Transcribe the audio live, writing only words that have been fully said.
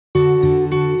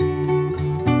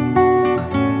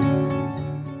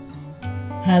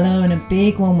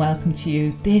big warm welcome to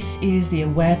you. This is the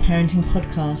Aware Parenting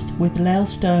Podcast with Lael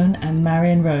and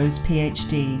Marion Rose,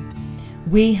 PhD.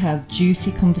 We have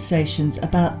juicy conversations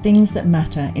about things that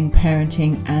matter in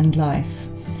parenting and life.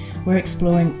 We're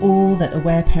exploring all that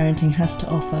Aware Parenting has to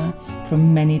offer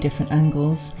from many different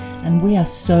angles, and we are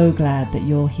so glad that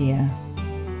you're here.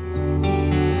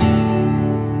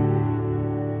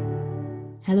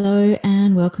 Hello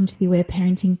and welcome to the Aware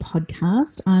Parenting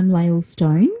Podcast. I'm Lael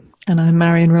Stone. And I'm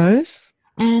Marion Rose.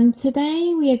 And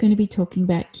today we are going to be talking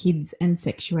about kids and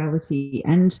sexuality.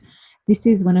 And this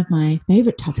is one of my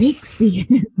favourite topics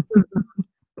because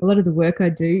a lot of the work I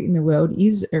do in the world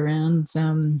is around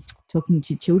talking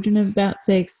to children about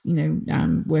sex,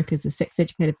 work as a sex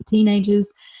educator for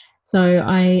teenagers. So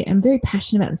I am very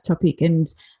passionate about this topic,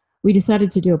 and we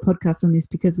decided to do a podcast on this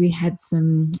because we had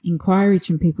some inquiries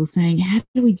from people saying, how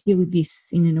do we deal with this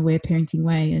in an aware parenting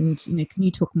way? And, can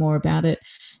you talk more about it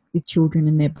with children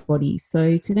and their bodies?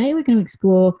 So today we're going to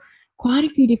explore quite a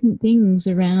few different things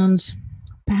around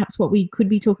perhaps what we could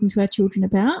be talking to our children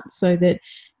about so that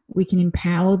we can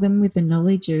empower them with the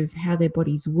knowledge of how their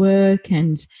bodies work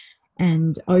and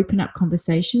open up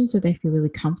conversations so they feel really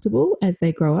comfortable as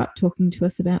they grow up talking to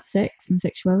us about sex and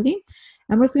sexuality.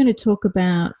 And we're also going to talk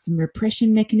about some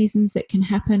repression mechanisms that can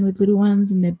happen with little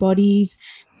ones and their bodies,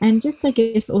 and just, I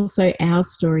guess, also our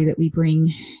story that we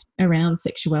bring around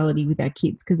sexuality with our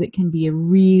kids, because it can be a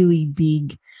really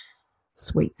big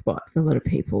sweet spot for a lot of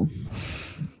people.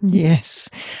 Yes.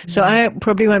 So I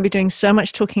probably won't be doing so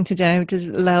much talking today because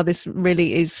Lael, this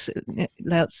really is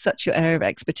such your area of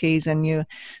expertise and you're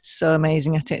so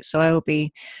amazing at it. So I will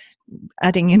be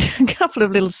adding in a couple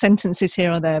of little sentences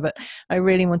here or there, but I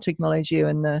really want to acknowledge you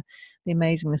and the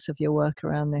amazingness of your work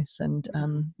around this. And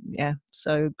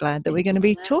so glad that we're going to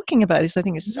be talking about this. I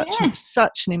think it's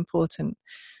such an important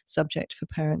subject for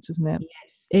parents, isn't it?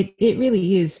 Yes, it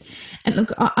really is. And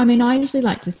look, I usually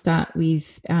like to start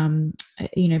with,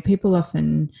 people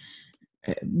often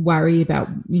worry about,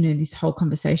 this whole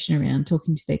conversation around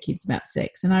talking to their kids about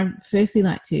sex. And I firstly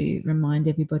like to remind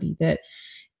everybody that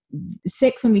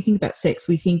sex, when we think about sex,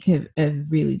 we think of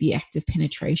really the act of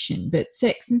penetration, but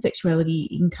sex and sexuality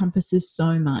encompasses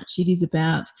so much. It is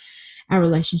about our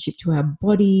relationship to our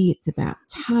body. It's about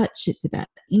touch. It's about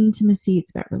intimacy.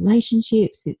 It's about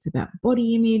relationships. It's about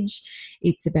body image.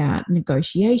 It's about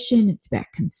negotiation. It's about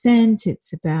consent.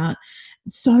 It's about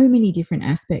so many different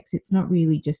aspects. It's not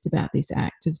really just about this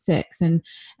act of sex. And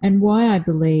why I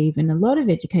believe, and a lot of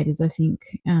educators, I think,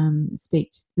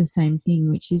 speak to the same thing,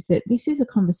 which is that this is a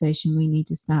conversation we need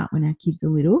to start when our kids are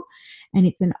little, and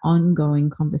it's an ongoing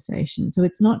conversation. So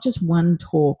it's not just one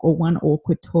talk or one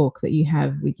awkward talk that you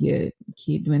have with your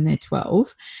kid when they're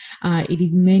 12. It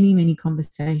is many, many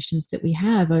conversations that we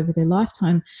have over their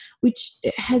lifetime, which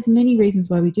has many reasons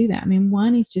why we do that.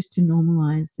 One is just to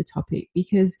normalize the topic,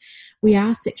 because we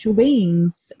are sexual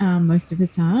beings, most of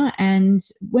us are, and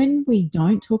when we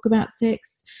don't talk about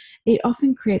sex, it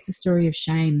often creates a story of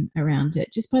shame around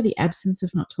it. Just by the absence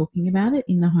of not talking about it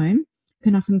in the home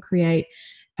can often create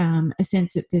a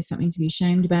sense that there's something to be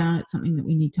ashamed about, it's something that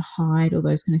we need to hide, all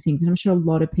those kind of things. And I'm sure a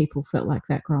lot of people felt like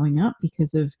that growing up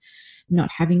because of not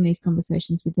having these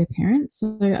conversations with their parents.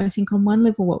 So I think on one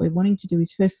level, what we're wanting to do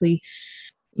is firstly,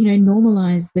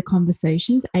 normalize the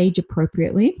conversations age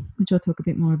appropriately, which I'll talk a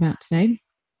bit more about today,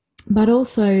 but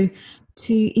also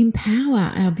to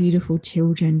empower our beautiful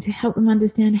children, to help them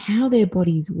understand how their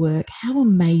bodies work, how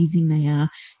amazing they are,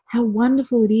 how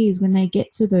wonderful it is when they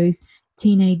get to those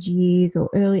teenage years or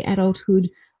early adulthood,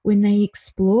 when they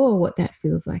explore what that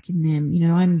feels like in them.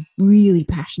 I'm really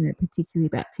passionate particularly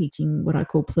about teaching what I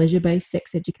call pleasure-based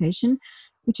sex education,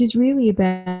 which is really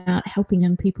about helping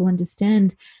young people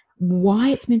understand why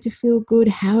it's meant to feel good,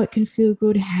 how it can feel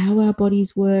good, how our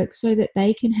bodies work, so that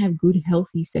they can have good,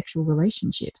 healthy sexual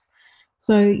relationships.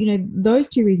 So, those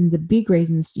two reasons are big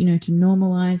reasons, to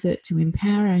normalize it, to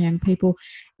empower our young people.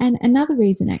 And another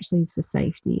reason actually is for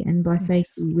safety. And by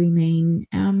safety, we mean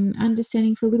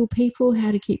understanding for little people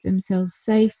how to keep themselves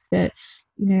safe, that,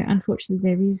 unfortunately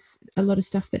there is a lot of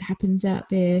stuff that happens out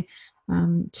there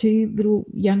to little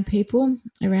young people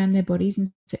around their bodies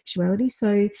and sexuality.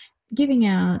 So giving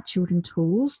our children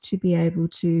tools to be able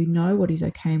to know what is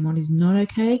okay and what is not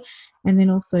okay. And then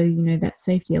also, that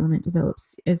safety element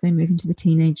develops as they move into the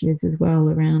teenage years as well,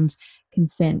 around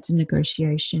consent and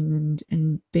negotiation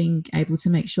and being able to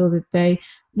make sure that they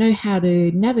know how to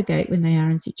navigate when they are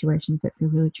in situations that feel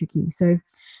really tricky. So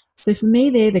for me,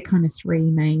 they're the kind of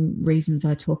three main reasons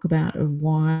I talk about of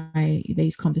why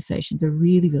these conversations are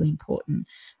really, really important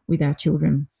with our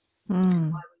children. Why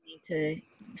we need to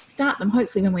start them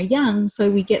hopefully when we're young, so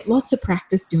we get lots of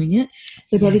practice doing it.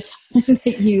 So by Yes. the time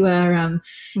that you are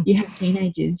you have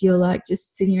teenagers, you're like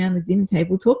just sitting around the dinner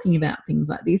table talking about things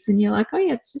like this, and you're like, oh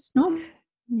yeah, it's just normal.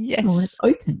 Yes. And it's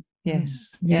open.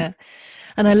 Yes. Yeah.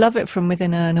 And I love it from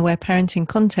within an aware parenting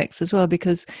context as well,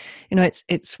 because, you know,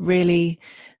 it's really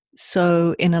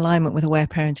so in alignment with aware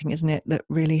parenting, isn't it? That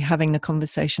really having the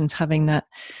conversations, having that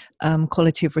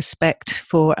quality of respect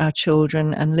for our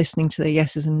children, and listening to their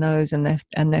yeses and nos and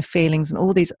their feelings, and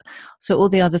all these. So all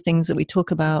the other things that we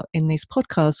talk about in these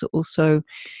podcasts are also,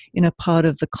 you know, part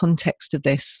of the context of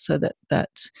this. So that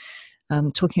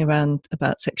talking around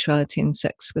about sexuality and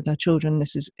sex with our children,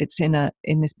 it's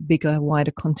in this bigger,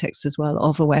 wider context as well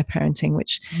of aware parenting,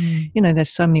 which, you know, there's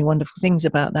so many wonderful things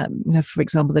about that. You know, for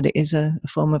example, that it is a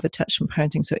form of attachment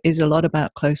parenting, so it is a lot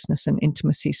about closeness and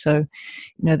intimacy. So,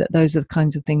 you know, that those are the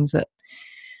kinds of things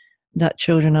that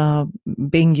children are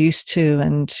being used to,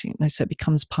 and, you know, so it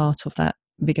becomes part of that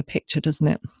bigger picture, doesn't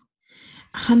it?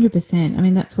 100%. I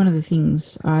mean, that's one of the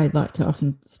things I like to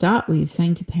often start with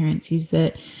saying to parents is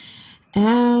that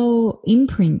our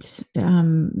imprint,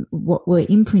 what we're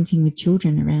imprinting with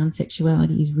children around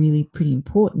sexuality is really pretty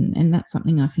important. And that's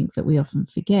something I think that we often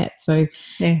forget. So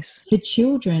yes, for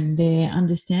children, their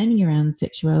understanding around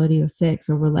sexuality or sex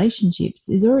or relationships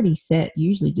is already set,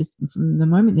 usually just from the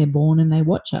moment they're born, and they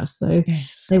watch us. So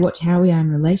yes, they watch how we are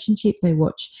in relationship. They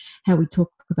watch how we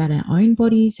talk about our own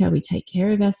bodies, how we take care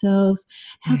of ourselves,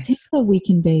 how yes, tender we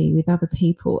can be with other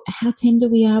people, how tender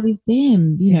we are with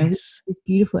them, you know, yes, this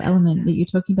beautiful element that you're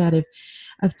talking about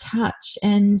of touch.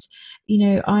 And, you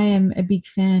know, I am a big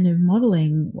fan of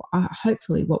modeling,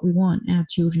 hopefully, what we want our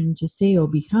children to see or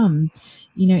become,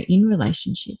 you know, in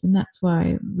relationship. And that's why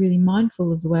I'm really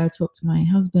mindful of the way I talk to my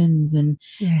husband, and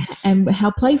yes,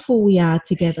 how playful we are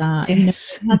together, you know,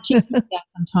 yes. how cheeky we are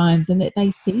sometimes, and that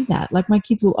they see that. Like, my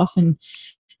kids will often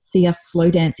see us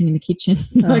slow dancing in the kitchen.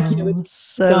 Like, you know, Oh,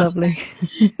 so lovely.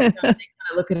 they kind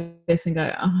of look at us and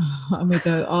go, oh, and we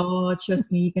go, oh,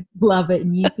 trust me, you're going to love it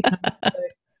in years to come. So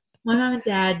my mum and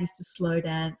dad used to slow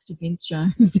dance to Vince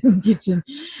Jones in the kitchen,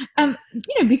 you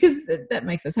know, because that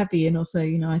makes us happy. And also,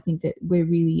 you know, I think that we're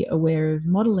really aware of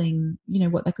modeling, you know,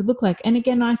 what that could look like. And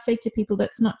again, I say to people,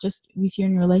 that's not just if you're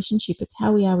in a relationship, it's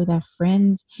how we are with our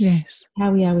friends, Yes,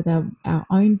 how we are with our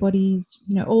own bodies,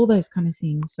 you know, all those kind of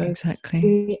things. So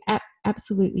exactly. we're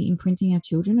absolutely imprinting our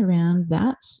children around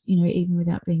that, you know, even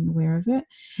without being aware of it.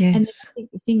 And then I Yes,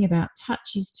 think the thing about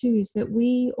touch is that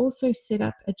we also set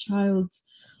up a child's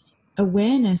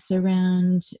awareness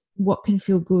around what can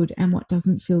feel good and what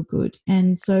doesn't feel good.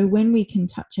 And so when we can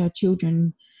touch our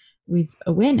children with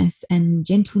awareness and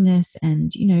gentleness,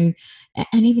 and, you know,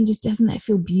 and even just, doesn't that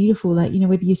feel beautiful? Like, you know,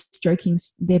 whether you're stroking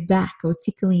their back or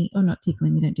tickling, or not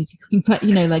tickling, we don't do tickling, but,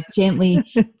 you know, like gently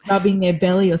rubbing their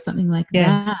belly or something like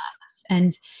that. yes,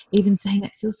 And even saying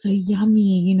that feels so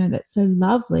yummy, you know, that's so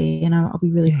lovely. And I'll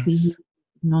be really clear here,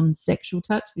 yes, non-sexual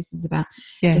touch. This is about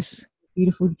just yes,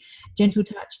 beautiful, gentle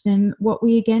touch. Then what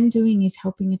we again doing is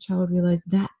helping a child realize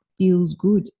that feels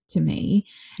good to me.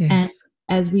 And yes.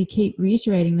 as we keep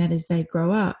reiterating that as they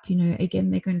grow up, you know, again,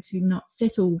 they're going to not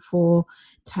settle for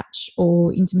touch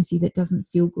or intimacy that doesn't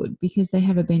feel good, because they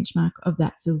have a benchmark of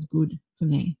that feels good for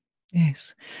me.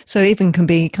 Yes. So even can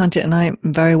be, can't it? And I'm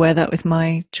very aware that with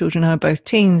my children, who are both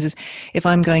teens, is if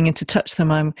I'm going in to touch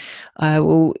them, I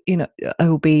will, you know, I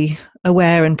will be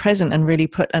aware and present and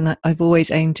really and I've always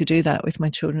aimed to do that with my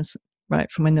children, right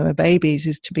from when they were babies,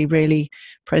 is to be really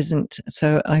present.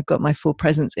 So I've got my full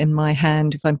presence in my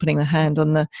hand if I'm putting my hand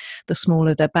on the small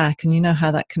of their back. And you know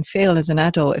how that can feel as an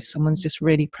adult if someone's just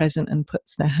really present and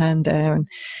puts their hand there.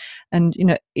 And you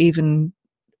know, even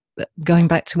going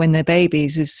back to when they're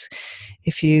babies, is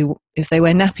if they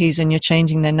wear nappies and you're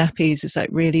changing their nappies, it's like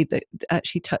really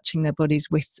actually touching their bodies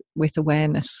with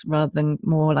awareness, rather than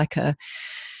more like a,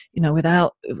 you know,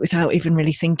 without even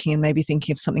really thinking, and maybe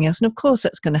thinking of something else. And of course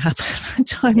that's going to happen at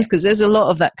times, because there's a lot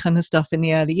of that kind of stuff in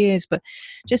the early years, but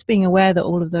just being aware that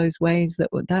all of those ways,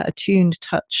 that attuned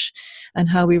touch and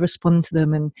how we respond to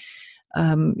them, and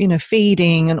you know,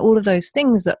 feeding and all of those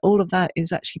things, that all of that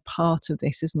is actually part of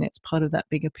this, isn't it? It's part of that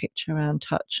bigger picture around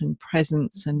touch and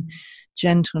presence and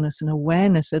gentleness and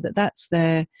awareness, so that's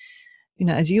their, you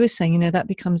know, as you were saying, you know, that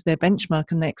becomes their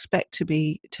benchmark, and they expect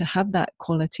to have that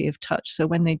quality of touch. So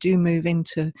when they do move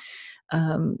into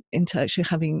actually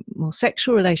having more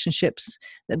sexual relationships,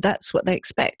 that's what they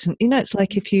expect. And you know, it's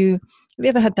like, have you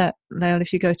ever had that, Lael?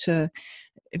 If you go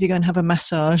and have a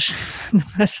massage and the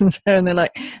person's there and they're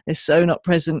so not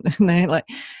present, and they're like,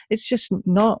 it's just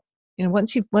not,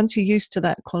 once you're used to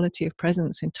that quality of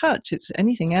presence in touch, it's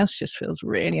anything else just feels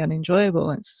really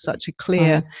unenjoyable. It's such a Oh,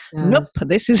 clear, it nope, does.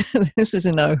 this is this is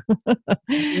a no.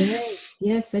 Yes,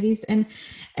 yes, it is. And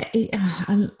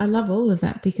I love all of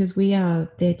that because we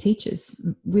are their teachers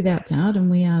without doubt,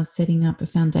 and we are setting up a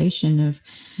foundation of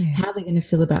how Yes. they're going to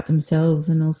feel about themselves,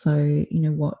 and also,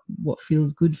 what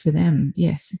feels good for them.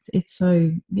 Yes, it's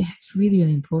so, yeah, it's really,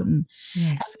 really important.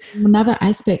 Yes. Another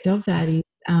aspect of that is,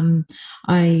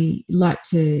 I like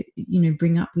to,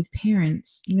 bring up with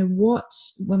parents,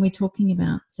 when we're talking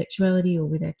about sexuality or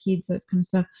with our kids, that kind of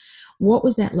stuff, what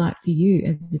was that like for you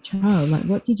as a child? Like,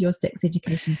 what did your sex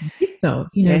education consist of?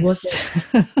 Was Yes.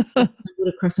 it stumbled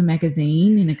across a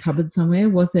magazine in a cupboard somewhere?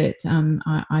 Was it,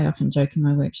 I often joke in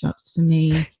my workshops, for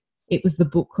me, it was the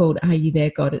book called Are You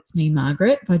There, God? It's Me,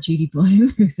 Margaret by Judy Blume,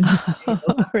 who's an Australian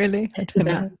author. Really? I It's don't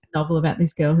about know. this novel about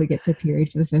this girl who gets her period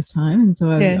for the first time. And so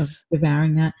I was Yes.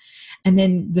 devouring that. And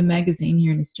then the magazine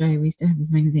here in Australia, we used to have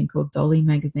this magazine called Dolly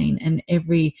Magazine. And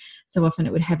every so often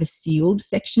it would have a sealed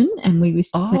section. And we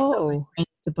used to take our Oh,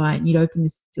 friends to buy it. And you'd open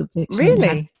this sealed section and it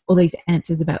had really? all these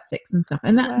answers about sex and stuff.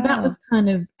 And that Wow. was kind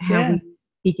of how Yeah.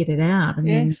 we figured it out. And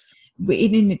then Yes.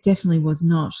 it definitely was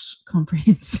not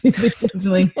comprehensive. It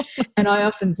definitely, and I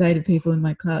often say to people in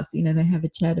my class, they have a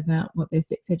chat about what their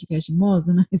sex education was,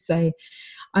 and I say,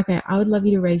 okay, I would love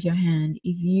you to raise your hand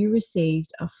if you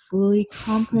received a fully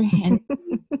comprehensive,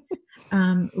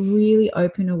 really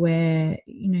open, aware,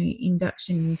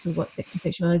 induction into what sex and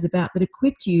sexuality is about, that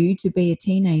equipped you to be a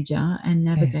teenager and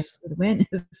navigate Yes. with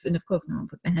awareness. And of course, no one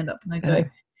puts their hand up, and I go, Oh,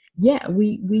 yeah,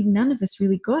 we none of us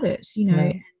really got it.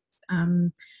 no.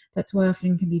 That's why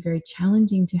often it can be very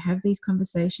challenging to have these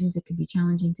conversations. It can be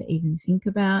challenging to even think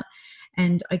about.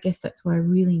 And I guess that's why I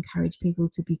really encourage people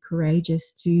to be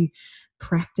courageous, to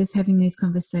practice having these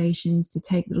conversations, to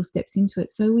take little steps into it,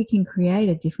 so we can create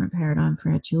a different paradigm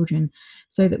for our children,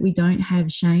 so that we don't have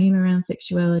shame around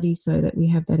sexuality, so that we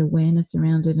have that awareness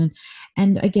around it.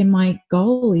 And again, my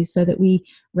goal is so that we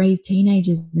raise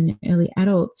teenagers and early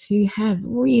adults who have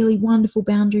really wonderful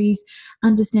boundaries,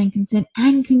 understand consent,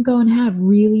 and can go and have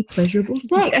really pleasurable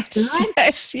sex, Yes, right?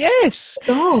 yes, yes.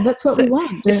 Oh, that's what we So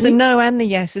want, it's don't the we? no and the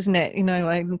yes, isn't it?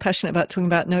 I'm passionate about talking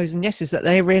about no's and yeses, that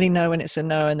they really know when it's a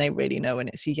no and they really know when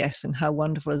it's a yes, and how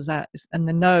wonderful is that? And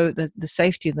the no, the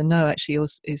safety of the no actually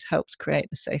helps create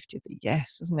the safety of the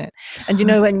yes, isn't it? And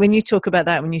when you talk about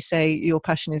that, when you say your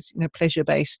passion is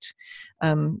pleasure-based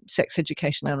sex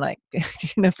education, I'm like,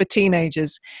 for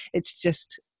teenagers, it's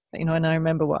just, and I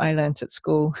remember what I learned at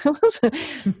school.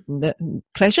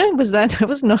 Pleasure was that? That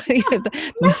was not. It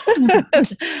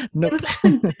Nope. was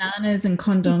often bananas and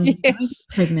condoms, and don't get Yes,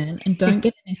 pregnant and don't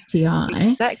get an STI.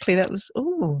 exactly. That was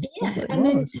all Yeah, it and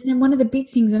then was. one of the big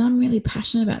things, and I'm really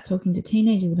passionate about talking to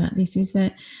teenagers about this, is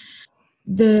that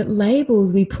the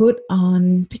labels we put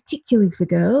on, particularly for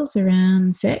girls,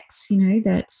 around sex,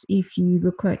 that if you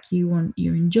look like you're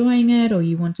enjoying it, or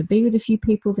you want to be with a few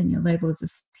people, then you're labeled as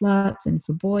a slut. And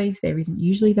for boys, there isn't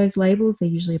usually those labels. They're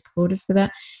usually applauded for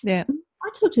that. Yeah. I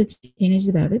talk to teenagers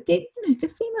about it. The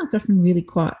females are often really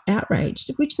quite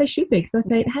outraged, which they should be, because I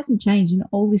say it hasn't changed in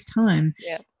all this time.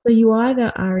 Yeah. So you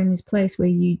either are in this place where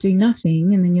you do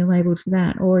nothing and then you're labelled for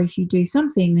that, or if you do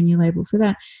something, then you're labelled for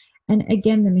that. And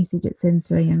again, the message it sends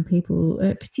to our young people,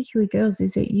 particularly girls,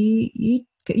 is that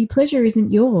your pleasure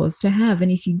isn't yours to have,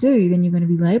 and if you do, then you're going to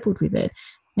be labelled with it.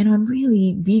 And I'm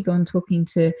really big on talking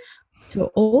to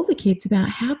all the kids about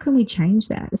how can we change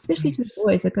that, especially to the Yes.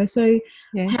 boys. I go, so how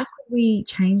Yes. could we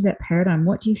change that paradigm?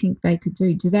 What do you think they could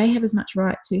do? Do they have as much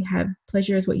right to have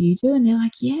pleasure as what you do? And they're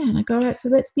like, yeah. And I go, all right, so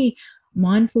let's be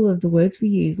mindful of the words we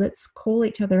use. Let's call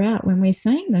each other out when we're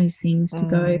saying those things, to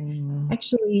go,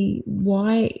 actually,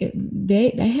 why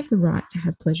they have the right to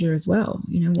have pleasure as well.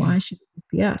 Why Yes. should it just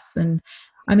be us? And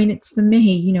I mean, it's for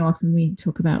me, often we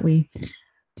talk about, we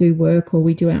do work, or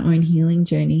we do our own healing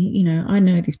journey. I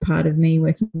know this part of me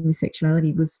working with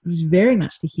sexuality was very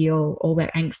much to heal all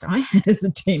that angst I had as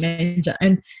a teenager.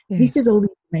 And this is Yes. all the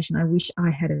information I wish I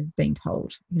had have been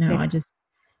told. Yeah.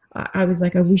 I was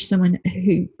like, I wish someone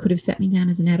who could have sat me down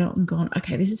as an adult and gone,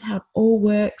 okay, this is how it all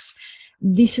works.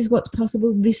 This is what's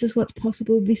possible. This is what's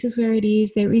possible. This is where it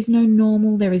is. There is no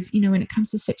normal. There is, when it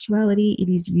comes to sexuality,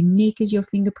 it is unique as your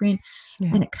fingerprint. Yeah.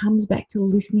 And it comes back to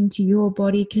listening to your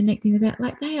body, connecting with that.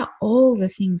 Like, they are all the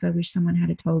things I wish someone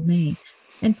had told me,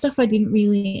 and stuff I didn't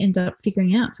really end up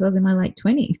figuring out till I was in my late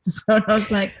 20s. So I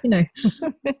was like,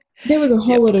 there was a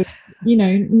whole Yep. lot of,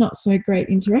 not so great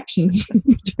interactions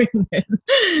between them.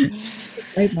 I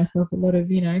saved myself a lot of,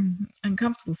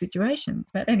 uncomfortable situations.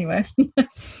 But anyway.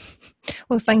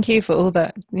 Well, thank you for all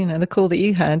that, the call that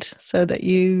you had, so that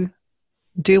you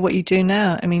do what you do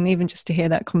now. I mean, even just to hear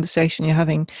that conversation you're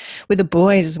having with the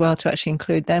boys as well, to actually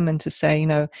include them and to say, you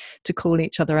know, to call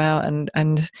each other out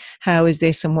and how is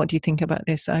this and what do you think about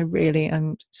this? I really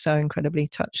am so incredibly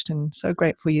touched and so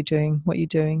grateful you're doing what you're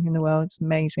doing in the world. It's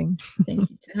amazing. Thank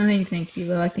you, Tony. Thank you.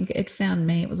 Well, I think it found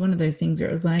me. It was one of those things where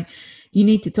it was like, you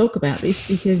need to talk about this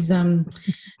because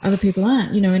other people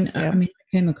aren't, you know. And Yeah. I mean,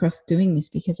 I came across doing this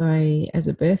because as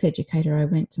a birth educator, I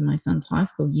went to my son's high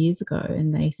school years ago,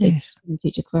 and they said, Yes.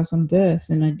 teach a class on birth,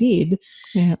 and I did.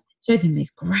 Yeah. Showed them these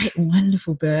great,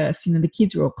 wonderful births. You know, the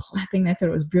kids were all clapping. They thought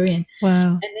it was brilliant.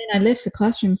 Wow. And then I left the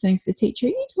classroom saying to the teacher, "Are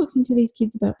you talking to these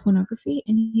kids about pornography?"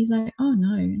 And he's like, "Oh,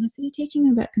 no." And I said, "Are you teaching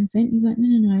them about consent?" He's like, "No,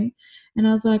 no, no." And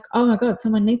I was like, "Oh, my God,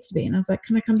 someone needs to be." And I was like,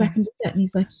 "Can I come back and do that?" And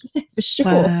he's like, "Yeah, for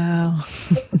sure." Wow.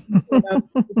 I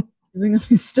was just doing all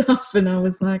this stuff. And I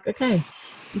was like, okay.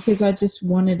 Because I just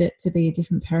wanted it to be a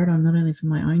different paradigm, not only for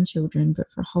my own children, but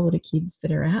for a whole lot of kids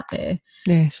that are out there.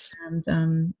 Yes.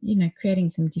 And, you know,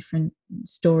 creating some different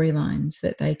storylines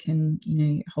that they can, you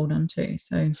know, hold on to.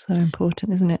 So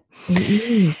important, isn't it? It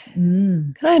is.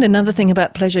 I had another thing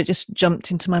about pleasure. It just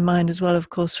jumped into my mind as well, of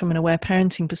course, from an aware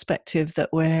parenting perspective,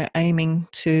 that we're aiming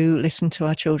to listen to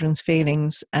our children's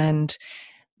feelings, and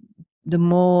the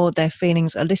more their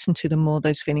feelings are listened to, the more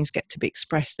those feelings get to be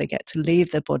expressed. They get to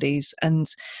leave their bodies,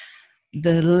 and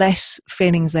the less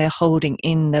feelings they're holding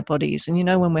in their bodies. And you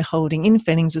know, when we're holding in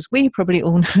feelings, as we probably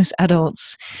all know as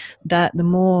adults, that the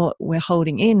more we're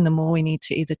holding in, the more we need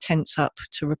to either tense up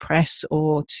to repress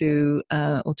or to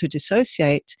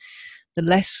dissociate. The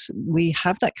less we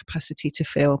have that capacity to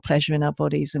feel pleasure in our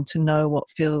bodies and to know what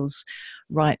feels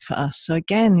right for us. So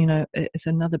again, you know, it's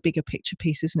another bigger picture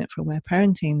piece, isn't it, for aware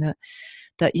parenting,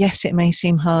 that yes, it may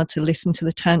seem hard to listen to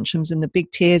the tantrums and the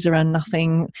big tears around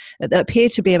nothing that appear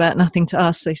to be about nothing to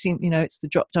us. They seem, you know, it's the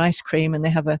dropped ice cream and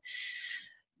they have a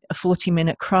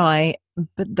 40-minute cry,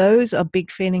 but those are big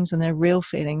feelings and they're real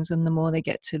feelings, and the more they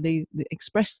get to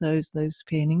express those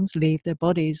feelings, leave their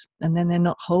bodies, and then they're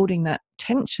not holding that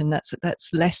tension. That's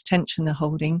less tension they're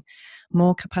holding,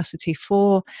 more capacity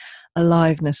for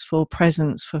aliveness, for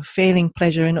presence, for feeling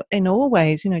pleasure in all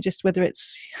ways, you know, just whether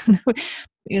it's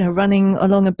you know, running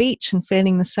along a beach and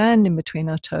feeling the sand in between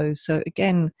our toes. So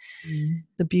again,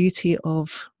 the beauty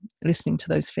of listening to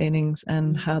those feelings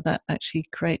and how that actually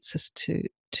creates us to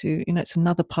you know, it's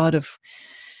another part of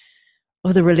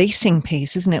the releasing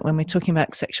piece, isn't it, when we're talking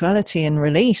about sexuality and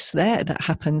release there, that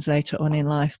happens later on in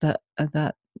life, that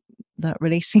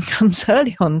releasing comes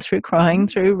early on, through crying,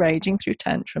 through raging, through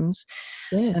tantrums.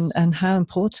 Yes. And how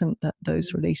important that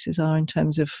those releases are in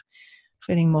terms of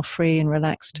feeling more free and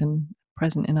relaxed and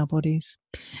present in our bodies.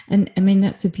 And I mean,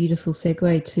 that's a beautiful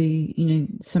segue to, you know,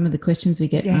 some of the questions we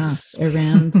get Yes. asked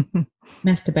around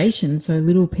masturbation. So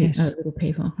little people,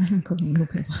 I don't call them little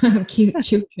people, cute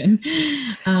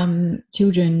children,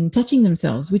 children touching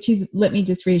themselves, which is, let me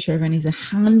just reassure everyone, is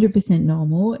 100%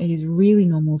 normal. It is really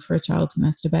normal for a child to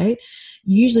masturbate.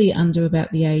 Usually under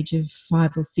about the age of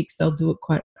 5 or 6, they'll do it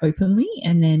quite openly,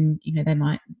 and then, you know, they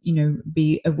might, you know,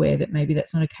 be aware that maybe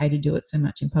that's not okay to do it so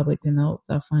much in public, then they'll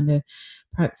find a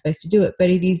private space to do it. But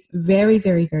it is very,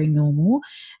 very, very normal,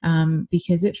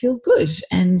 because it feels good.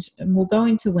 And we'll go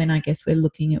into when, I guess, we're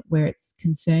looking at where it's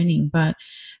concerning. But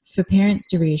for parents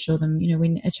to reassure them, you know,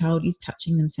 when a child is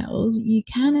touching themselves, you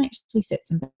can actually set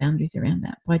some boundaries around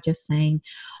that by just saying,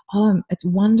 "Oh, it's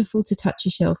wonderful to touch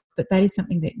yourself, but that is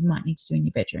something that you might need to do in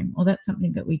your bedroom, or that's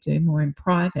something that we do more in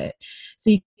private."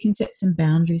 So you can set some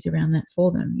boundaries around that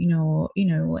for them, you know,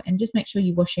 and just make sure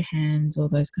you wash your hands, or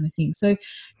those kind of things. So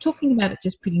talking about it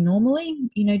just pretty normally,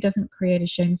 you know, doesn't create a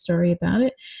shame story about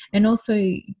it. And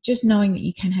also just knowing that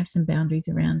you can have some boundaries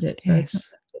around it. So it's not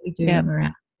something that we do when we're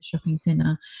out the shopping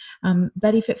centre,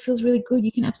 but if it feels really good,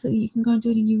 you can go and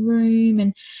do it in your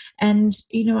room. And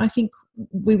you know, I think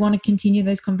we want to continue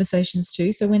those conversations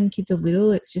too. So when kids are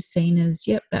little, it's just seen as,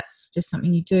 yep, that's just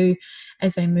something you do.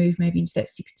 As they move maybe into that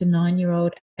 6 to 9 year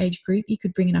old age group, you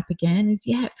could bring it up again, is,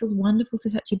 yeah, it feels wonderful to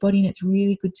touch your body, and it's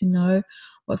really good to know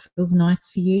what feels nice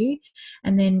for you.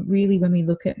 And then really when we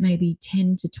look at maybe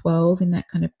 10 to 12, in that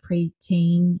kind of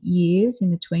pre-teen years, in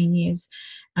the tween years,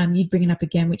 you'd bring it up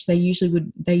again, which they usually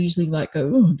like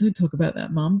go, "Oh, don't talk about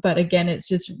that, mum." But again, it's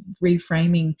just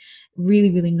reframing,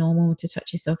 really, really normal to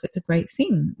touch yourself. It's a great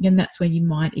thing. And that's where you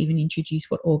might even introduce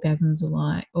what orgasms are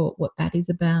like, or what that is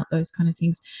about, those kind of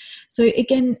things. So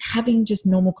again, having just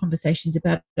normal conversations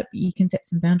about it, but you can set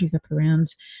some boundaries up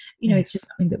around, you know, it's just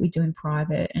something that we do in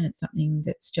private, and it's something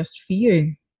that's just for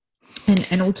you.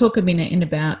 And we'll talk a minute in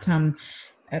about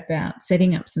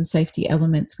setting up some safety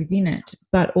elements within it,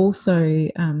 but also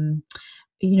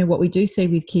what we do see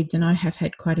with kids, and I have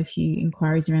had quite a few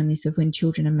inquiries around this, of when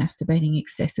children are masturbating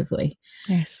excessively.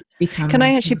 Yes. Can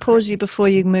I actually pause you before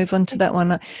you move on to that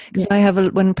one? Because I have,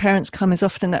 when parents come, is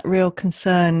often that real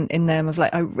concern in them of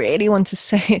like, I really want to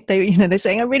say it. They're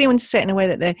saying, I really want to say it in a way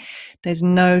that there's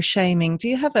no shaming. Do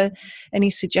you have any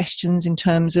suggestions in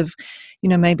terms of,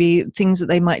 maybe things that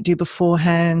they might do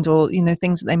beforehand, or,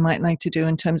 things that they might like to do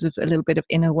in terms of a little bit of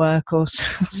inner work, or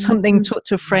something, talk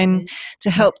to a friend to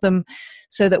help them,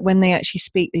 so that when they actually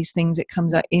speak these things, it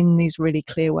comes out in these really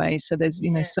clear ways. So there's,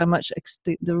 so much,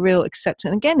 the real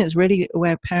acceptance. Again, it's really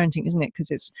aware parenting, isn't it?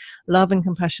 Because it's love and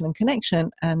compassion and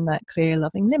connection, and that clear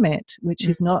loving limit, which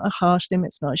is not a harsh limit,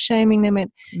 it's not a shaming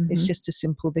limit. It's just a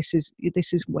simple, this is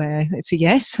where it's a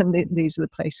yes, and these are the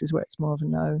places where it's more of a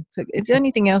no. So is there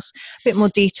anything else, a bit more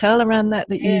detail around that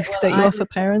you offer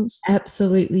parents?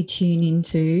 Absolutely tune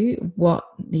into what,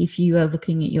 if you are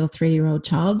looking at your 3-year-old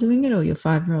child doing it, or your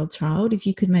 5-year-old child, if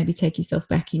you could maybe take yourself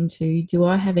back into, do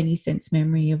I have any sense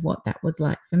memory of what that was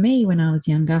like for me when I was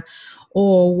younger,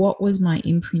 or what was my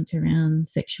imprint around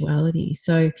sexuality?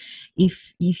 So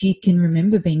if you can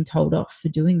remember being told off for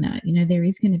doing that, there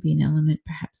is going to be an element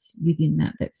perhaps within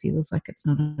that feels like it's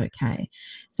not okay.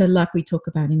 So like we talk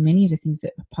about in many of the things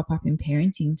that pop up in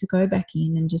parenting, to go back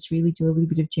in and just really do a little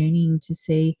bit of journeying to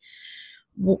see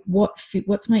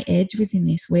what's my edge within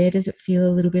this? Where does it feel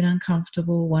a little bit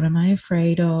uncomfortable? What am I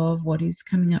afraid of? What is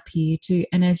coming up here?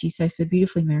 And as you say so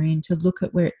beautifully, Marion, to look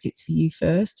at where it sits for you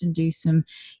first and do some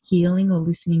healing or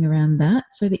listening around that,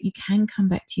 so that you can come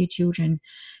back to your children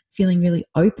feeling really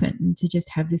open to just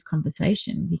have this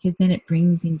conversation, because then it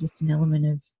brings in just an element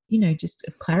of, just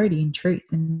of clarity and truth,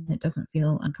 and it doesn't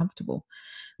feel uncomfortable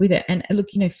with it. And look,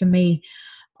 for me,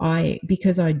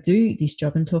 because I do this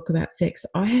job and talk about sex,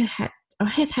 I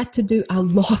have had to do a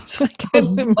lot of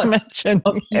healing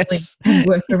and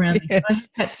work around this. I have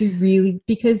had to really,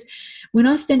 because when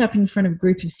I stand up in front of a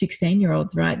group of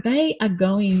 16-year-olds, right, they are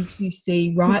going to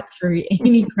see right through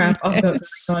any crap I've got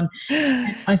going on.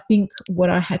 And I think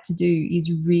what I had to do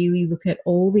is really look at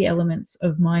all the elements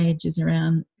of my edges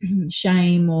around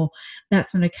shame, or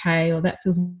that's not okay, or that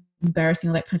feels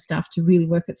embarrassing, all that kind of stuff, to really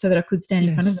work it so that I could stand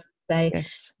in front of them.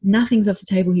 Nothing's off the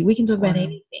table here. We can talk about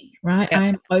anything, right? I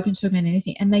am open to talk about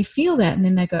anything. And they feel that, and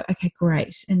then they go, okay,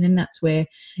 great. And then that's where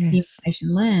the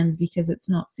information lands, because it's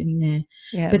not sitting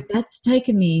there. But that's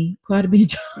taken me quite a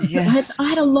bit of time. I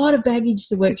had a lot of baggage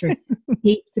to work through,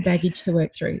 heaps of baggage to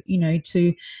work through,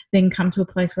 to then come to a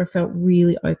place where I felt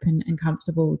really open and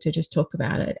comfortable to just talk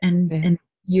about it. And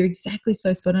you're exactly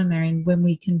so spot on, Marion. When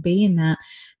we can be in that,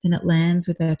 then it lands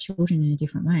with our children in a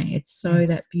different way. It's so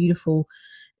that beautiful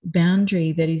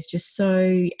boundary that is just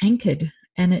so anchored,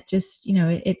 and it just,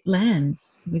 it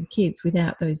lands with kids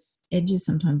without those edges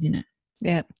sometimes in it.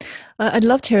 Yeah. I'd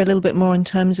love to hear a little bit more in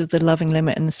terms of the loving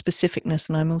limit and the specificness.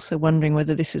 And I'm also wondering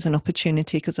whether this is an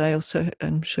opportunity, because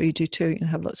I'm sure you do too,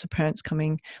 have lots of parents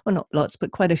coming, well, not lots, but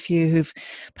quite a few who've,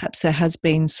 perhaps there has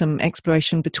been some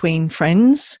exploration between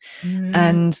friends,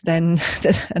 and then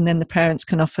the parents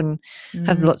can often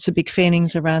have lots of big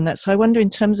feelings around that. So I wonder, in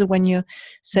terms of when you're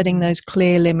setting those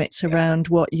clear limits around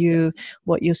what you're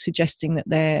suggesting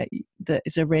that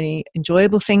is a really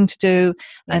enjoyable thing to do,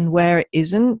 and where it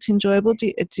isn't enjoyable. Are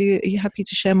you happy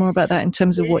to share more about that in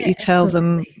terms of what you tell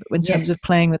them in terms of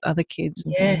playing with other kids?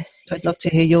 I'd love to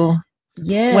hear your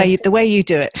the way you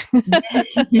do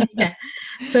it.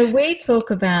 So we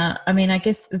talk about, I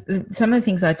guess some of the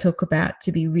things I talk about,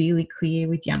 to be really clear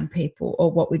with young people, or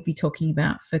what we'd be talking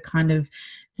about for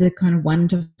the 1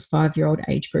 to 5-year-old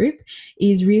age group,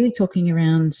 is really talking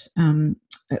around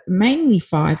mainly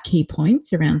 5 key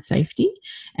points around safety.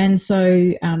 And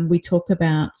so we talk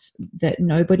about that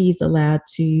nobody is allowed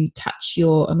to touch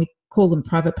and we call them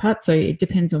private parts, so it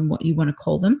depends on what you want to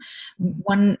call them.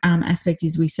 One aspect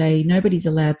is we say nobody's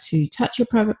allowed to touch your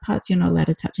private parts. You're not allowed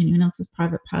to touch anyone else's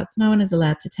private parts. No one is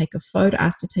allowed to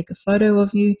ask to take a photo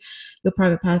of your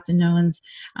private parts, and no one's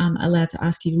allowed to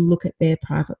ask you to look at their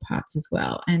private parts as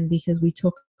well. And because we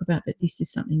talk about that, this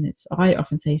is something that's, I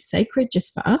often say, sacred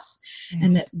just for us,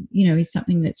 and that is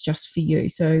something that's just for you.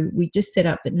 So we just set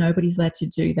up that nobody's allowed to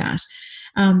do that.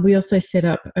 We also set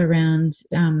up around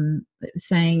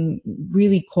saying,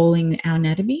 really calling our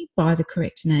anatomy by the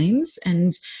correct names,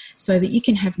 and so that you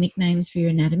can have nicknames for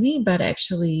your anatomy, but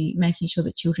actually making sure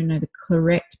that children know the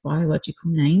correct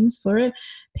biological names for it: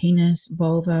 penis,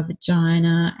 vulva,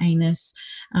 vagina, anus,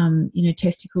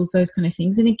 testicles, those kind of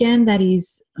things. And again, that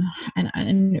is,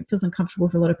 and and it feels uncomfortable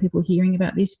for a lot of people hearing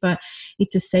about this, but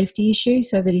it's a safety issue,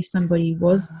 so that if somebody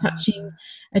was touching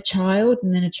a child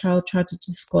and then a child tried to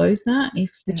disclose that,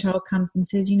 if the child comes and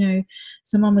says,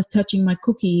 someone was touching my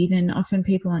cookie, then often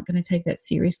people aren't going to take that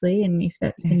seriously. And if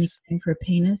that's then you're going for a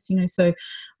penis, so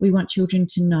we want children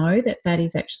to know that that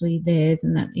is actually theirs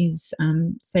and that is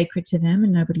sacred to them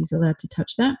and nobody's allowed to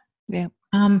touch that. Yeah.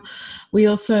 We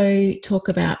also talk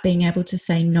about being able to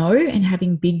say no and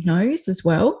having big no's as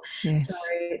well. Yes. So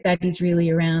that is really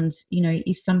around,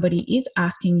 if somebody is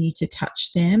asking you to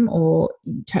touch them or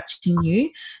touching you,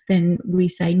 then we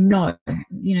say no,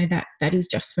 that is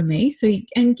just for me. So,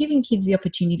 and giving kids the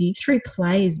opportunity through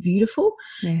play is beautiful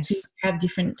to have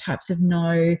different types of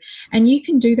no. And you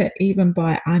can do that even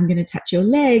by, I'm going to touch your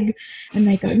leg, and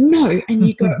they go, no. And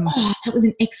you go, oh, that was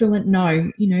an excellent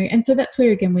no, and so that's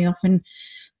where, again, we often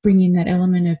bring in that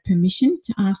element of permission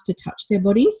to ask to touch their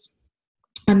bodies.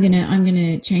 I'm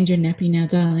gonna change your nappy now,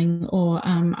 darling, or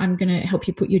I'm gonna help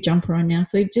you put your jumper on now.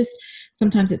 So just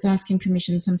sometimes it's asking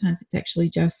permission, sometimes it's actually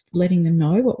just letting them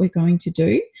know what we're going to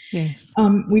do. Yes.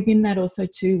 Within that also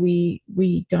too,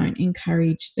 we don't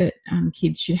encourage that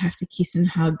kids should have to kiss and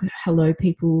hug, hello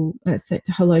people, say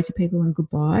hello to people and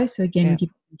goodbye. So again, give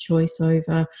them choice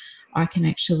over, I can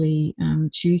actually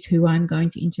choose who I'm going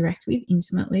to interact with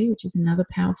intimately, which is another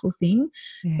powerful thing.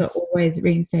 Yes. So always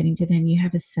reinstating to them, you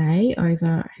have a say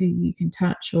over who you can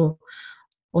touch or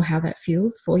how that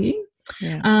feels for you.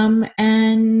 Yeah.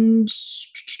 And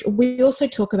we also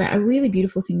talk about, a really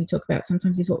beautiful thing we talk about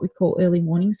sometimes is what we call early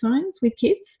warning signs with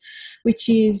kids, which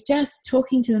is just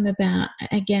talking to them about,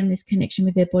 again, this connection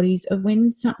with their bodies of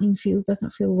when something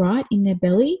doesn't feel right in their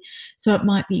belly. So it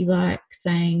might be like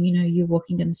saying, you're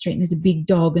walking down the street and there's a big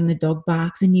dog and the dog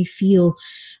barks, and you feel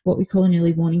what we call an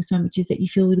early warning sign, which is that you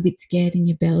feel a little bit scared in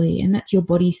your belly, and that's your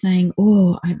body saying,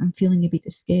 oh, I'm feeling a bit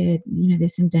scared,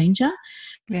 there's some danger.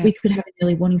 Yeah. We could have an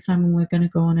early warning sign when we're going to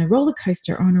go on a roller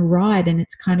coaster or on a ride, and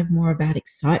it's kind of more about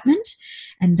excitement,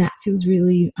 and that feels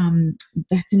really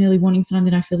that's an early warning sign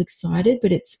that I feel excited,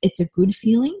 but it's a good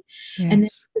feeling. Yes. And then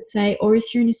I would say, or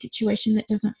if you're in a situation that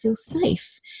doesn't feel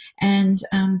safe, and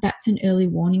that's an early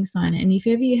warning sign. And if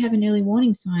ever you have an early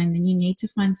warning sign, then you need to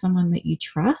find someone that you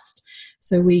trust.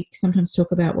 So we sometimes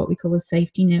talk about what we call a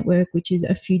safety network, which is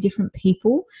a few different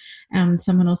people,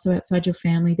 someone also outside your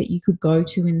family that you could go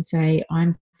to and say,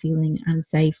 I'm feeling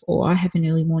unsafe, or I have an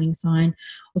early warning sign,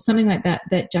 or something like that,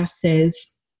 that just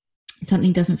says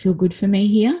something doesn't feel good for me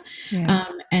here. Yeah.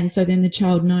 And so then the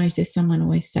child knows there's someone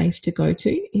always safe to go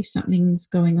to if something's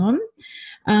going on.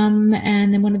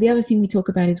 And then one of the other things we talk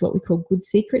about is what we call good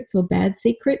secrets or bad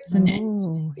secrets.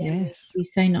 And yes, we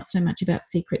say not so much about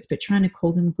secrets, but trying to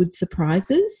call them good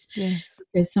surprises. Yes.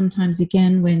 Because sometimes,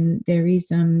 again, when there is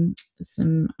some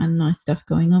unnice stuff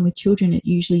going on with children, it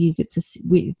usually is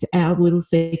it's our little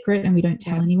secret and we don't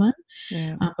tell anyone.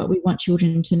 Yeah. But we want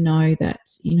children to know that,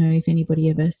 if anybody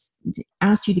ever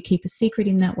asked you to keep a secret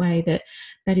in that way,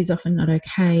 that is often not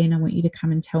okay, and I want you to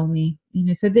come and tell me.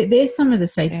 So there's some of the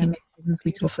safety mechanisms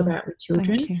we talk about with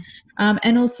children.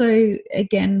 And also,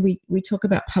 again, we talk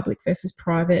about public versus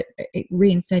private,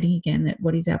 reinstating again that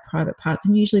what is our private parts,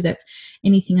 and usually that's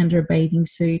anything under a bathing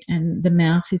suit, and the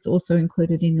mouth is also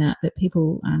included in that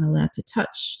people aren't allowed to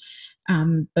touch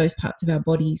those parts of our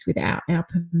bodies without our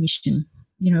permission.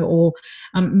 Or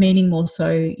meaning more so,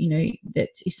 that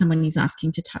if someone is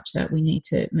asking to touch that, we need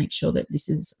to make sure that this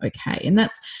is okay. And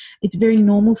it's very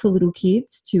normal for little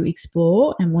kids to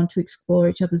explore and want to explore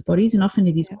each other's bodies. And often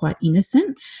it is quite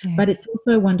innocent, but it's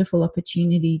also a wonderful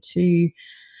opportunity to,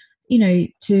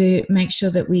 to make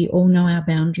sure that we all know our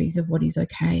boundaries of what is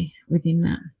okay within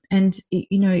that. And,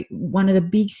 one of the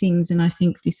big things, and I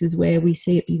think this is where we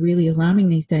see it be really alarming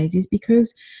these days, is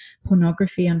because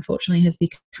pornography, unfortunately, has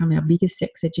become our biggest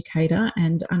sex educator.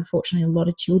 And unfortunately, a lot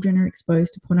of children are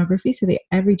exposed to pornography. So the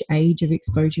average age of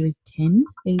exposure is 10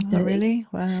 these days. Really?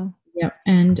 Wow. Yeah,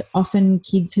 and often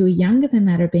kids who are younger than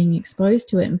that are being exposed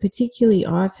to it. And particularly,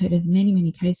 I've heard of many,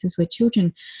 many cases where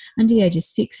children under the age of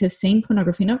 6 have seen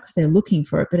pornography, not because they're looking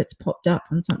for it, but it's popped up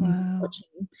on something they're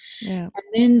watching. Yeah. And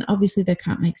then obviously they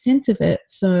can't make sense of it,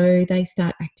 so they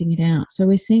start acting it out. So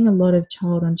we're seeing a lot of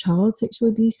child-on-child sexual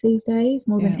abuse these days,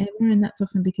 more than ever, and that's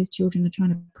often because children are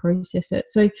trying to process it.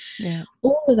 So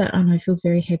all of that, I know, feels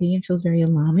very heavy and feels very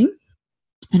alarming.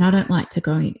 And I don't like to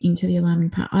go into the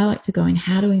alarming part. I like to go in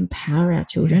how to empower our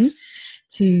children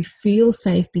to feel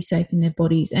safe, be safe in their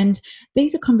bodies. And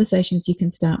these are conversations you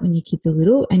can start when your kids are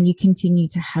little, and you continue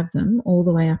to have them all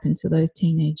the way up into those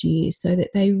teenage years, so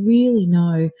that they really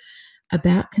know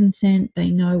about consent. They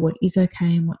know what is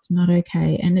okay and what's not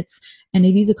okay. And it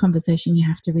is a conversation you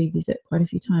have to revisit quite a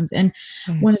few times. And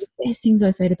one of the best things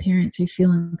I say to parents who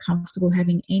feel uncomfortable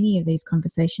having any of these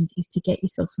conversations is to get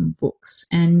yourself some books.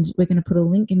 And we're going to put a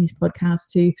link in this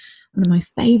podcast to one of my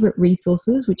favorite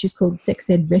resources, which is called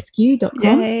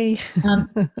sexedrescue.com. Yay.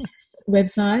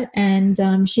 Website.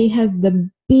 And she has the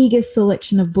biggest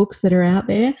selection of books that are out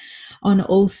there on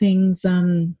all things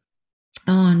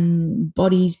on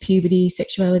bodies, puberty,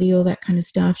 sexuality, all that kind of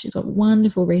stuff. She's got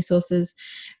wonderful resources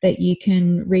that you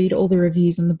can read all the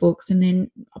reviews on the books, and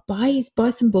then buy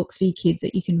some books for your kids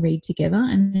that you can read together.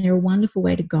 And they're a wonderful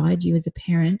way to guide you as a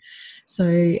parent. So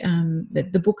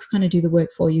the books kind of do the work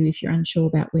for you if you're unsure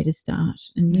about where to start.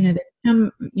 And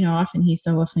I often hear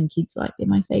so often kids like they're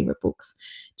my favorite books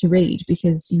to read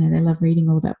because they love reading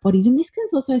all about bodies. And this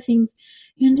is also things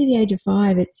under the age of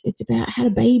 5. It's about how do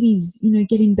babies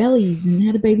get in bellies and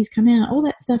how do babies come out. All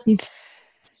that stuff is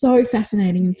so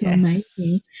fascinating and so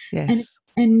amazing. Yes.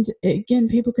 And again,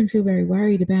 people can feel very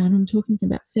worried about, I'm talking to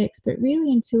them about sex, but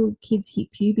really until kids hit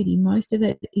puberty, most of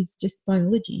it is just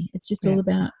biology. It's just all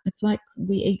about, it's like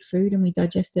we eat food and we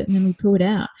digest it and then we poo it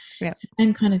out. It's the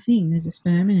same kind of thing. There's a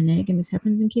sperm and an egg and this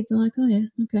happens and kids are like, oh yeah,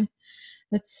 okay.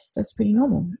 That's pretty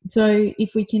normal. So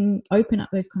if we can open up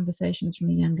those conversations from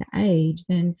a younger age,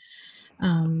 then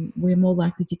we're more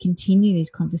likely to continue these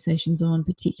conversations on,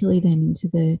 particularly then into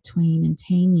the tween and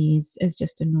teen years, as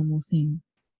just a normal thing.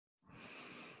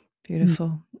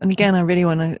 Beautiful. And again, I really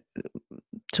want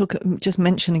to just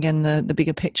mention again the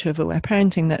bigger picture of aware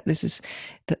parenting, that this is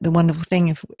the wonderful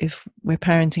thing if we're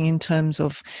parenting in terms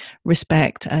of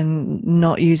respect and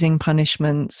not using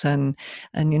punishments and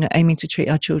aiming to treat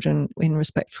our children in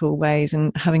respectful ways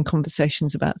and having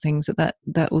conversations about things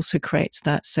that also creates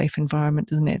that safe environment,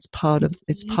 doesn't it? It's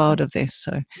part of this.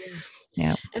 So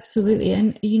yeah, absolutely.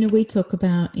 And we talk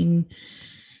about in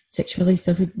sexuality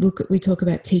stuff, we talk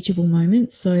about teachable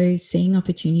moments, so seeing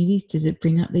opportunities to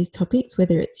bring up these topics,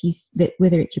 whether it's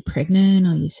you're pregnant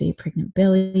or you see a pregnant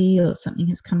belly or something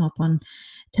has come up on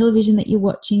television that you're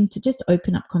watching, to just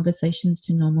open up conversations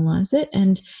to normalize it.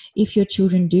 And if your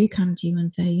children do come to you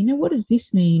and say, what does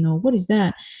this mean or what is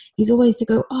that, is always to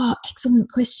go, oh, excellent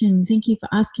question, thank you for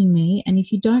asking me. And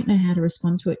if you don't know how to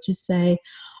respond to it, just say,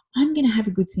 I'm going to have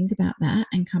a good think about that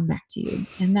and come back to you.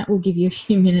 And that will give you a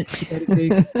few minutes to go to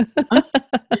Google.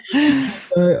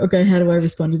 Okay, how do I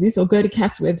respond to this? Or go to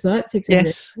Kath's website,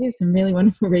 Sexuality. There's some really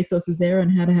wonderful resources there on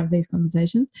how to have these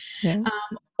conversations. Yeah.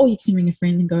 Or you can ring a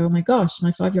friend and go, oh my gosh,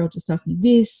 my 5-year-old just asked me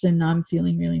this and I'm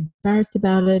feeling really embarrassed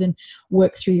about it, and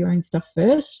work through your own stuff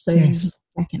first. So then you can go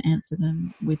back and answer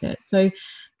them with it. So,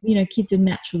 kids are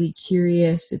naturally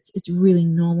curious. It's really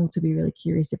normal to be really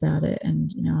curious about it.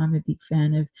 And, I'm a big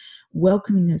fan of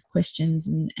welcoming those questions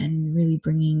and really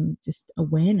bringing just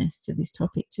awareness to this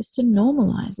topic, just to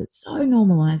normalize it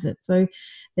so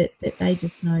that they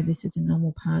just know this is a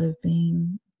normal part of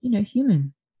being,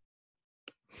 human.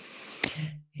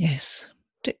 Yes.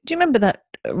 Do you remember that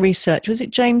research? Was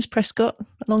it James Prescott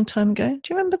a long time ago?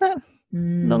 Do you remember that?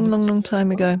 Long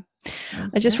time ago.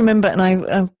 I just remember, and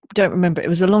I don't remember, it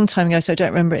was a long time ago, so I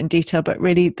don't remember it in detail, but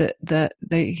really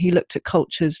he looked at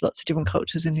cultures, lots of different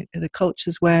cultures, and the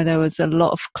cultures where there was a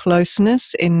lot of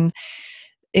closeness in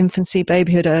infancy,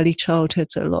 babyhood, early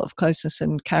childhood, so a lot of closeness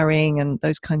and carrying and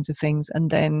those kinds of things. And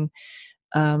then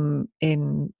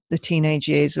in the teenage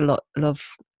years, a lot of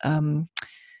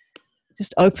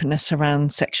just openness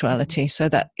around sexuality, so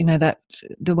that that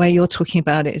the way you're talking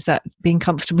about it is that being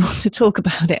comfortable to talk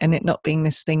about it and it not being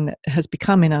this thing that has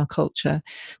become in our culture,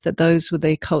 that those were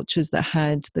the cultures that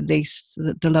had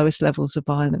the lowest levels of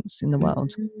violence in the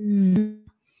world.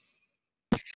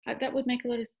 That would make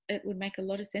a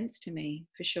lot of sense to me,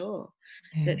 for sure.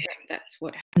 That's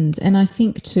what happens. And I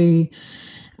think too,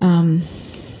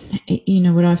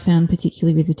 what I found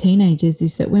particularly with the teenagers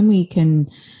is that when we can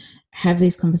have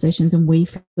these conversations and we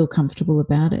feel comfortable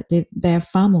about it, they are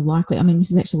far more likely. I mean,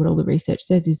 this is actually what all the research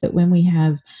says, is that when we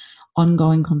have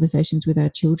ongoing conversations with our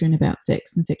children about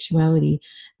sex and sexuality,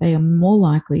 they are more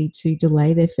likely to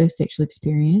delay their first sexual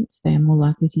experience. They are more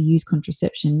likely to use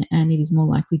contraception, and it is more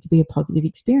likely to be a positive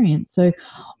experience. So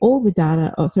all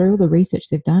the research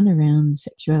they've done around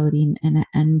sexuality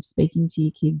and speaking to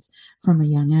your kids from a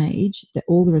young age, that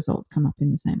all the results come up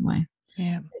in the same way.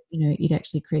 Yeah. It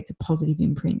actually creates a positive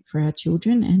imprint for our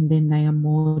children, and then they are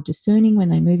more discerning when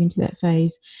they move into that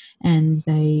phase, and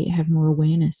they have more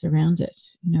awareness around it,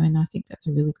 and I think that's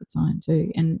a really good sign too.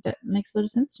 And that makes a lot of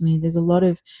sense to me. There's a lot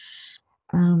of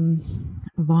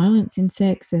violence in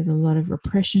sex. There's a lot of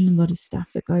repression, a lot of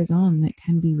stuff that goes on that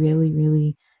can be really,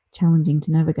 really challenging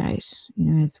to navigate,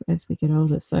 as we get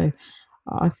older. So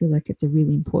I feel like it's a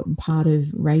really important part of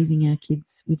raising our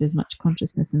kids with as much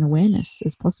consciousness and awareness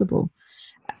as possible.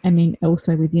 I mean,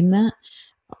 also within that,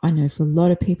 I know for a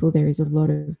lot of people there is a lot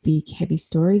of big, heavy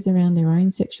stories around their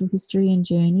own sexual history and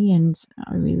journey, and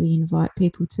I really invite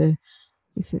people to,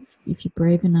 if you're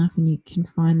brave enough and you can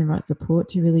find the right support,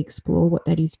 to really explore what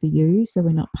that is for you, so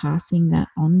we're not passing that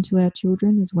on to our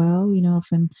children as well. You know,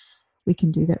 often we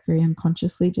can do that very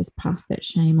unconsciously, just pass that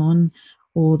shame on,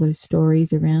 or those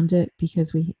stories around it,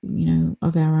 because we, you know,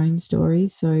 of our own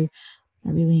stories. So I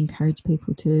really encourage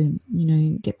people to, you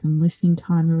know, get some listening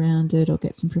time around it, or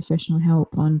get some professional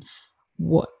help on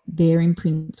what their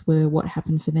imprints were, what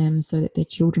happened for them, so that their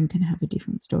children can have a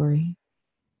different story.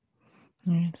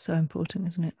 Yeah, it's so important,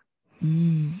 isn't it?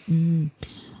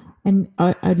 And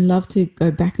I'd love to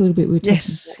go back a little bit. We were talking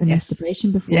about the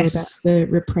masturbation before, about the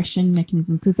repression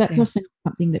mechanism, because that's often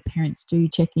something that parents do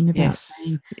check in about,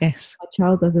 saying, my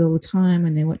child does it all the time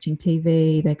when they're watching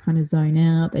TV, they kind of zone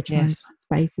out, they try and find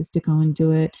spaces to go and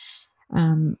do it.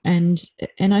 And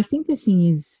I think the thing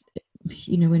is,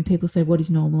 you know, when people say what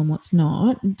is normal and what's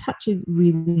not, and touch is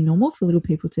really normal for little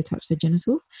people to touch their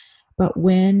genitals. But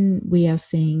when we are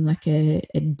seeing like a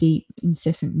deep,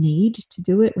 incessant need to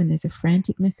do it, when there's a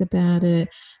franticness about it,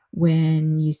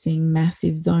 when you're seeing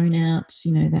massive zone out,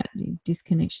 you know, that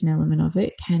disconnection element of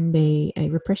it can be a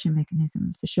repression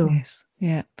mechanism for sure. Yes,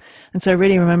 yeah. And so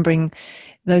really remembering,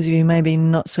 those of you maybe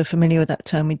not so familiar with that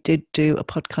term, we did do a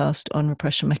podcast on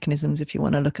repression mechanisms if you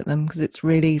want to look at them, because it's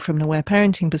really, from an aware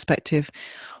parenting perspective,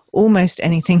 almost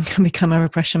anything can become a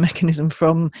repression mechanism,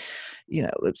 from, you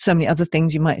know, so many other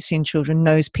things you might see in children: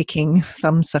 nose picking,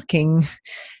 thumb sucking,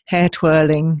 hair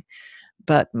twirling.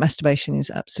 But masturbation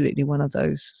is absolutely one of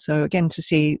those. So again, to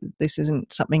see this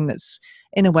isn't something that's,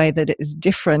 in a way, that it is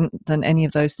different than any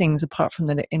of those things, apart from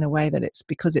that, in a way that it's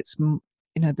because it's, you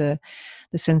know, the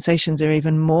sensations are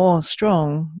even more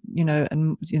strong, you know,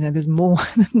 and, you know, there's more,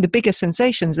 the bigger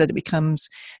sensations, that it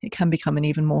can become an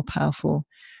even more powerful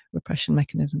repression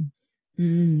mechanism.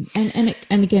 And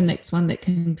again, that's one that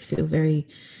can feel very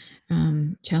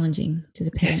challenging to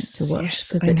the parent to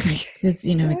watch, because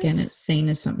you know, again, it's seen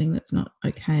as something that's not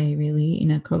okay really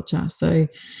in our culture. So,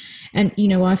 and you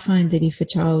know, I find that if a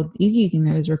child is using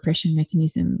that as a repression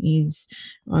mechanism, is,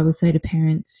 I would say to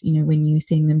parents, you know, when you're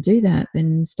seeing them do that,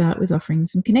 then start with offering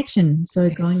some connection. So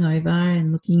going over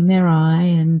and looking in their eye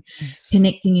and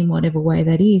connecting in whatever way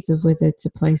that is, of whether to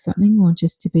play something or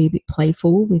just to be a bit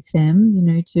playful with them, you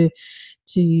know, to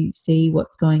see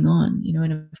what's going on, you know.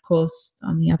 And of course,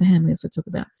 on the other hand, we also talk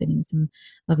about setting some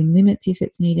loving limits if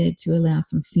it's needed, to allow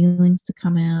some feelings to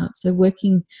come out. So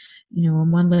working, you know,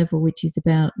 on one level, which is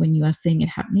about when you are seeing it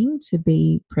happening, to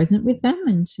be present with them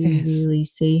and to really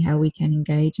see how we can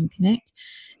engage and connect.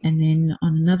 And then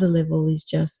on another level is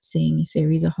just seeing if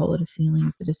there is a whole lot of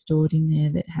feelings that are stored in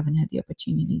there that haven't had the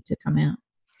opportunity to come out.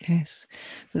 Yes,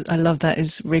 I love that,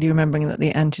 is really remembering that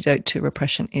the antidote to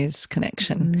repression is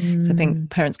connection. So I think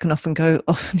parents can often go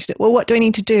off and say, well, what do I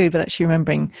need to do? But actually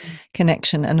remembering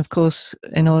connection. And of course,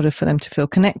 in order for them to feel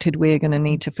connected, we're going to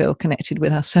need to feel connected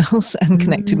with ourselves and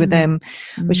connected with them,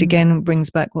 which again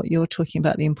brings back what you're talking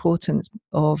about, the importance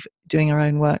of doing our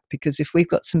own work. Because if we've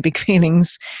got some big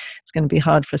feelings, it's going to be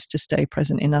hard for us to stay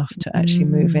present enough to actually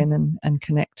move in and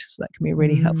connect. So that can be a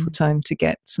really helpful time to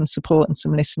get some support and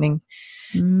some listening,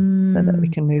 so that we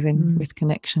can move in with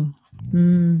connection.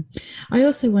 I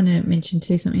also want to mention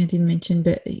too, something I didn't mention,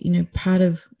 but you know, part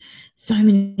of so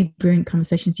many brilliant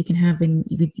conversations you can have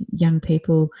with young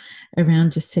people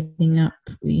around just setting up,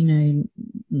 you know,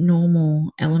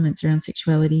 normal elements around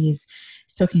sexuality is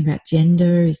talking about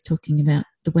gender, is talking about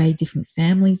the way different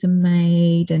families are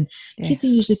made, and kids are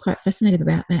usually quite fascinated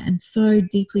about that and so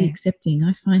deeply accepting.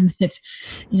 I find that,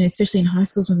 you know, especially in high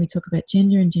schools, when we talk about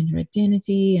gender and gender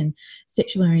identity and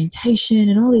sexual orientation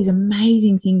and all these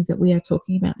amazing things that we are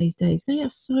talking about these days, they are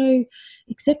so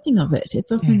accepting of it.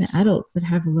 It's often the adults that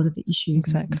have a lot of the issues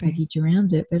and baggage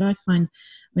around it. But I find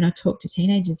when I talk to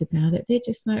teenagers about it, they're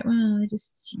just like, well, they're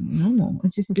just normal.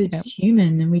 It's just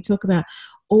human. And we talk about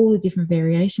all the different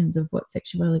variations of what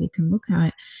sexuality can look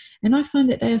like. And I find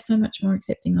that they are so much more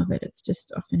accepting of it. It's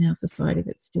just often our society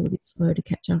that's still a bit slow to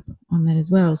catch up on that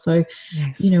as well. So,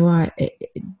 you know,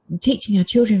 teaching our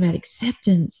children about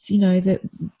acceptance, you know,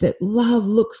 that love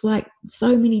looks like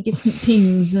so many different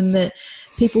things, and that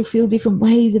people feel different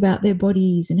ways about their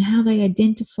bodies and how they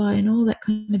identify, and all that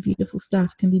kind of beautiful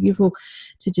stuff can be beautiful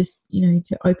to just, you know,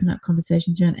 to open up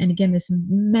conversations around. And again, there's some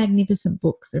magnificent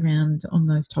books around on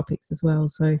those topics as well.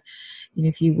 So, you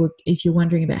know, if you're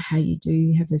wondering about how you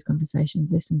do have those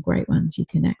conversations, there's some great ones you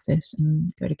can access,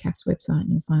 and go to Kath's website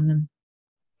and you'll find them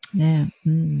there.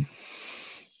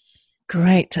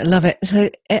 Great, I love it. So,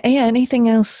 yeah, anything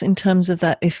else in terms of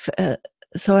that? If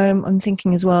so, I'm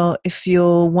thinking as well. If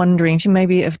you're wondering, if you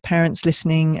maybe have parents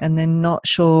listening and they're not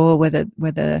sure whether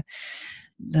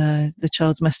the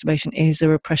child's masturbation is a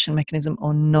repression mechanism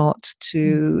or not,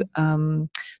 to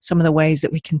some of the ways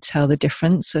that we can tell the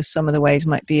difference. So some of the ways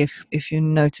might be if you're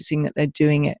noticing that they're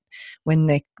doing it when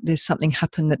there's something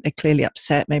happened that they're clearly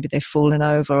upset, maybe they've fallen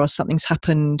over or something's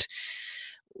happened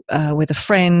with a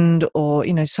friend, or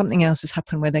something else has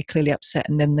happened where they're clearly upset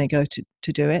and then they go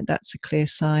to do it. That's a clear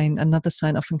sign. Another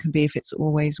sign often can be if it's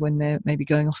always when they're maybe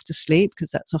going off to sleep, because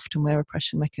that's often where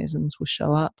repression mechanisms will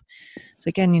show up. So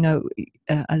again,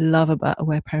 I love about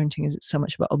aware parenting is it's so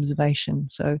much about observation.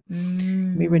 So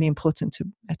it'd be really important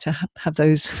to have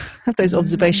those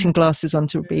observation glasses on,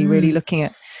 to be really looking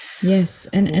at. Yes,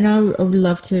 and I would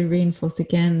love to reinforce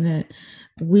again that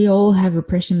we all have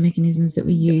repression mechanisms that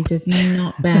we use. It's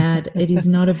not bad. It is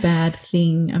not a bad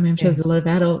thing. I mean, I'm sure there's a lot of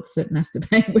adults that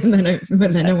masturbate when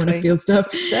they don't want to feel stuff.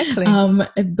 Exactly.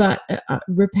 But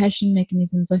repression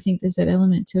mechanisms, I think there's that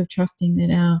element too of trusting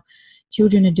that our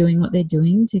children are doing what they're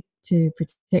doing to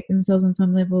protect themselves on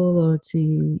some level, or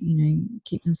to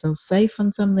keep themselves safe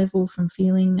on some level from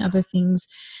feeling other things.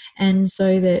 And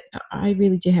so that I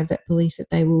really do have that belief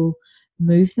that they will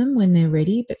move them when they're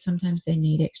ready, but sometimes they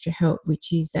need extra help,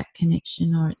 which is that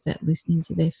connection, or it's that listening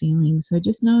to their feelings. So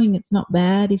just knowing it's not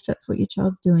bad if that's what your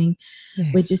child's doing.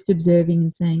 Yes. We're just observing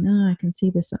and saying, I can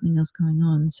see there's something else going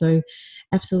on. So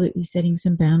absolutely setting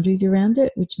some boundaries around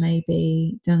it, which may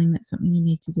be, darling, that's something you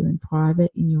need to do in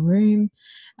private in your room,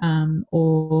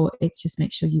 or it's just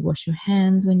make sure you wash your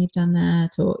hands when you've done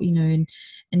that, or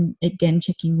and again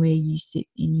checking where you sit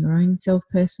in your own self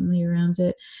personally around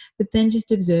it, but then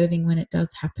just observing when it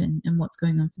does happen and what's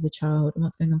going on for the child and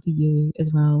what's going on for you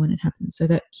as well when it happens. So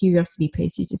that curiosity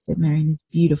piece you just said, Marion, is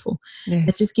beautiful. Yes.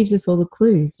 It just gives us all the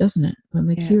clues, doesn't it, when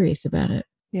we're curious about it.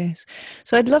 Yes.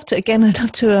 So I'd love to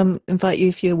invite you,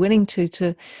 if you're willing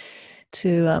to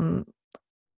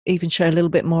even share a little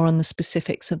bit more on the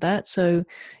specifics of that. So,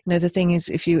 the thing is,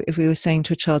 if we were saying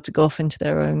to a child to go off into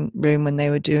their own room when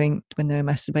they were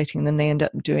masturbating, and then they end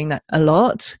up doing that a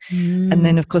lot, and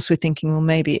then of course we're thinking, well,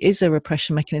 maybe it is a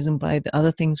repression mechanism by the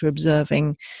other things we're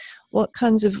observing. What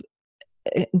kinds of,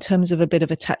 in terms of a bit of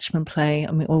attachment play,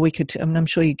 I mean, or we could, I'm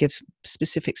sure you give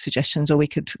specific suggestions, or we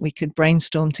could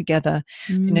brainstorm together,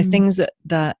 things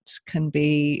that can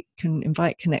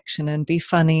invite connection and be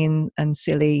funny and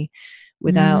silly,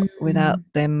 without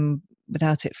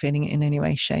it feeling in any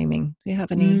way shaming. Do you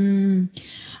have any?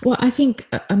 Well, I think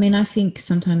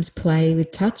sometimes play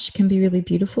with touch can be really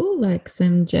beautiful, like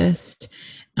some just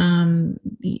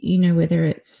whether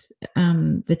it's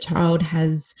the child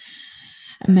has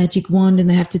a magic wand and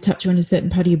they have to touch on a certain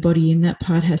part of your body and that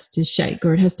part has to shake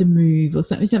or it has to move, or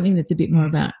something that's a bit more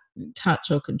about touch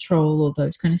or control, or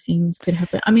those kind of things could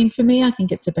happen. I mean, for me, I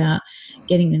think it's about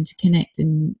getting them to connect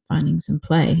and finding some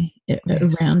play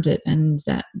around it. And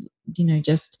that,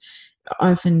 just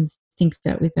I often think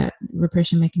that with that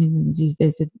repression mechanisms is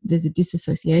there's a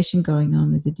disassociation going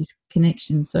on, there's a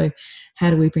disconnection. So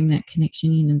how do we bring that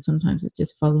connection in? And sometimes it's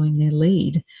just following their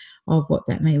lead of what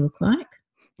that may look like.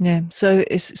 Yeah. So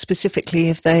it's specifically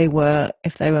if they were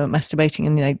masturbating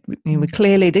and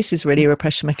clearly this is really a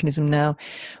repression mechanism now,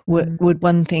 would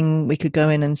one thing we could go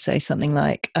in and say something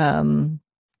like,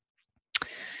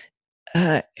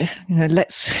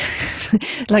 let's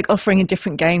like offering a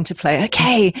different game to play.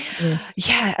 Okay. Yes.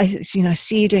 Yeah. I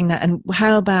see you doing that. And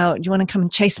how about, do you want to come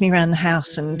and chase me around the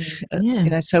house? And,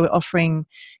 so we're offering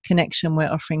connection, we're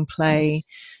offering play,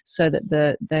 so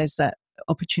that there's that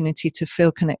opportunity to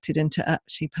feel connected and to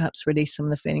actually perhaps release some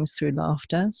of the feelings through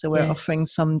laughter. So we're offering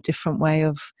some different way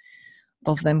of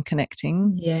them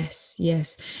connecting. Yes.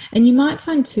 And you might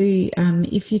find too,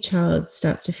 if your child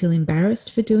starts to feel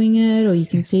embarrassed for doing it, or you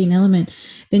can see an element,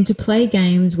 then to play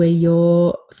games where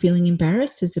you're feeling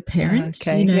embarrassed as the parent,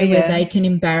 where they can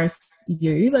embarrass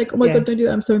you, like, oh my God, don't do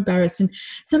that, I'm so embarrassed. And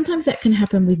sometimes that can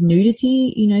happen with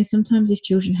nudity. Sometimes if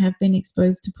children have been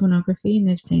exposed to pornography and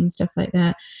they've seen stuff like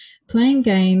that, playing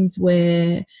games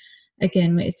where,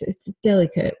 again, it's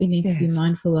delicate, we need to be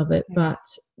mindful of it, but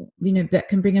that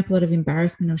can bring up a lot of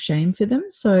embarrassment or shame for them.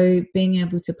 So being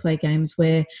able to play games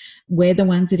where we're the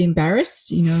ones that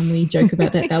embarrassed, and we joke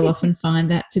about that, they'll often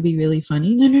find that to be really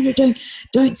funny. No,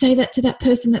 don't say that to that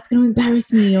person, that's going to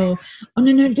embarrass me. Or, oh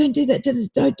no, don't do that,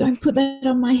 don't put that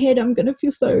on my head, I'm going to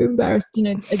feel so embarrassed.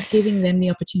 Giving them the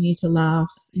opportunity to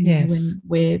laugh when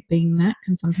we're being that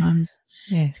can sometimes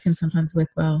work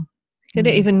well. Could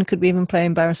we even play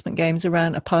embarrassment games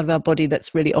around a part of our body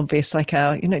that's really obvious, like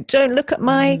our, don't look at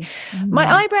my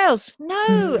eyebrows,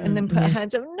 no, and then put our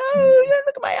hands up, no, don't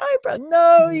look at my eyebrows,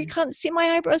 no, you can't see my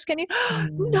eyebrows, can you?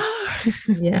 No.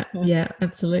 Yeah,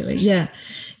 absolutely. Yeah.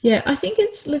 I think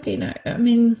it's, look, I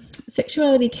mean,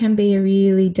 sexuality can be a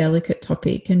really delicate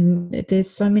topic, and there's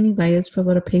so many layers for a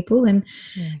lot of people. And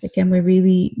again,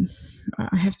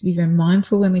 I have to be very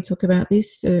mindful when we talk about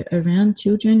this around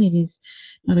children. It is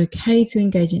not okay to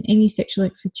engage in any sexual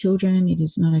acts with children. It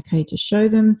is not okay to show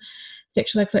them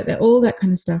sexual acts like that. All that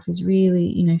kind of stuff is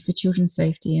really, for children's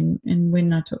safety. And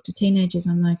when I talk to teenagers,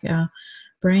 I'm like, our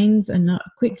brains are not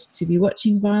equipped to be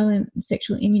watching violent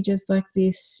sexual images like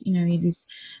this. It is,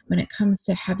 when it comes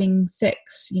to having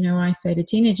sex, I say to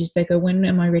teenagers, they go, when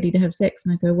am I ready to have sex?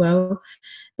 And I go, well,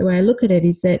 the way I look at it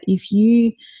is that if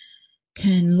you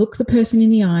can look the person in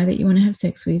the eye that you want to have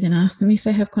sex with and ask them if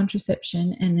they have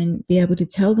contraception, and then be able to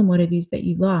tell them what it is that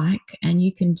you like, and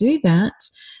you can do that,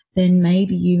 then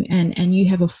maybe you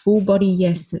have a full body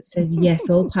yes that says yes,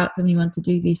 all parts of me want to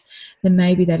do this, then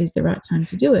maybe that is the right time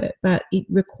to do it. But it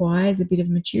requires a bit of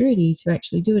maturity to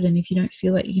actually do it. And if you don't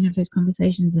feel like you can have those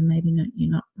conversations, then maybe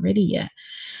you're not ready yet.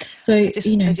 So I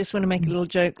just want to make a little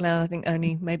joke now. I think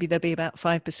only maybe there'll be about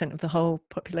 5% of the whole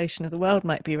population of the world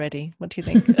might be ready. What do you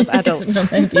think of adults?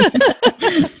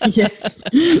 Yes.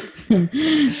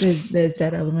 there's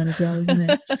that element as well, isn't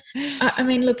it? I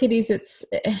mean, look, it is.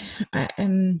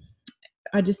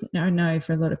 I know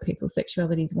for a lot of people,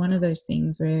 sexuality is one of those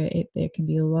things where there can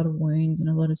be a lot of wounds and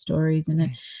a lot of stories, and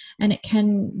it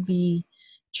can be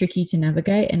tricky to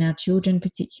navigate. And our children,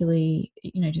 particularly,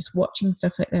 just watching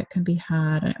stuff like that can be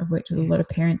hard. I've worked with a lot of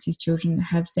parents whose children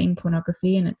have seen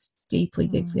pornography, and it's deeply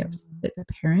upset the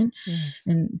parent,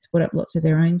 and it's brought up lots of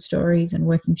their own stories, and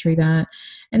working through that.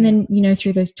 And then,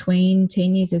 through those teen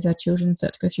years, as our children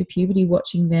start to go through puberty,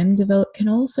 watching them develop can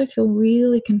also feel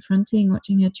really confronting,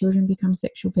 watching our children become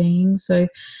sexual beings. So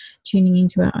tuning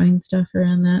into our own stuff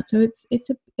around that. So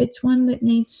it's one that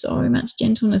needs so much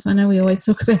gentleness. I know we always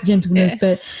talk about gentleness,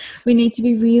 but we need to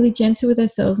be really gentle with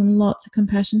ourselves and lots of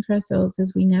compassion for ourselves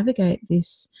as we navigate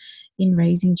this in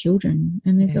raising children.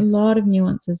 And there's a lot of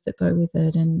nuances that go with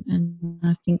it. And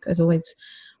I think, as always,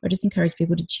 I just encourage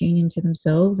people to tune into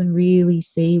themselves and really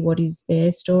see what is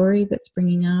their story that's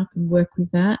bringing up, and work with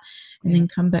that, and then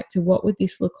come back to what would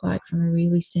this look like from a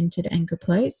really centered anchor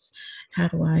place. How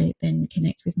do I then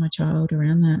connect with my child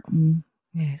around that? And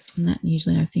that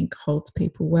usually, I think, holds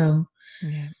people well.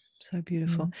 Yeah. So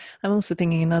beautiful. I'm also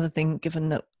thinking another thing, given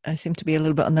that I seem to be a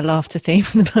little bit on the laughter theme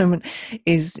at the moment,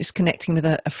 is just connecting with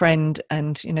a friend,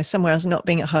 and somewhere else, not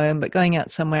being at home but going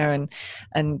out somewhere,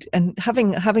 and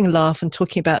having a laugh and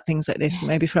talking about things like this,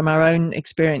 maybe from our own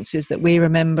experiences that we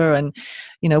remember, and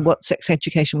what sex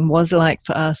education was like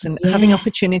for us, and having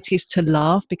opportunities to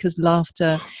laugh, because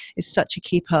laughter is such a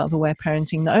key part of aware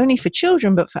parenting, not only for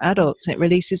children but for adults. It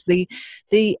releases the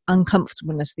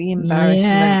uncomfortableness, the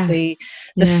embarrassment, the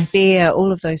fear,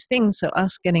 all of those things. So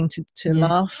us getting to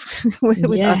laugh with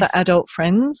other adult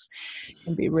friends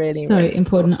can be really, so really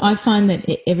important. I find that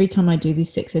every time I do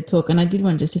this sex ed talk, and I did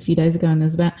one just a few days ago, and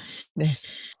there's about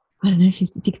I don't know,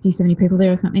 50, 60, 70 people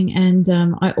there or something. And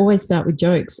I always start with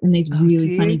jokes and these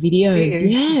really funny videos.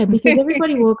 Yeah, because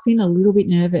everybody walks in a little bit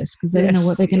nervous because they don't know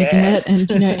what they're going to get.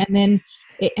 And,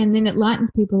 and then it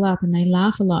lightens people up, and they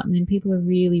laugh a lot. And then people are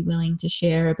really willing to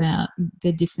share about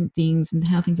the different things and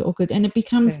how things are awkward. And it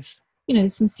becomes,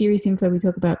 some serious info we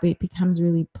talk about, but it becomes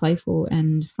really playful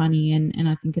and funny. And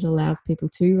I think it allows people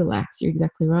to relax. You're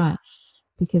exactly right.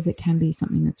 Because it can be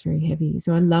something that's very heavy.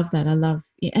 So I love that.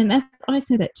 And I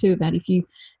say that too, about if you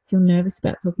feel nervous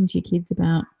about talking to your kids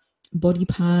about body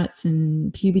parts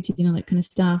and puberty and all that kind of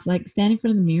stuff, like stand in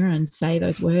front of the mirror and say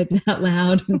those words out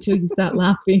loud until you start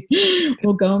laughing,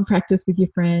 or go and practice with your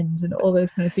friends and all those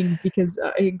kind of things, because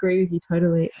I agree with you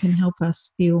totally. It can help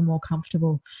us feel more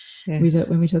comfortable with it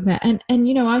when we talk about it.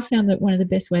 And I found that one of the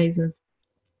best ways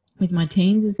with my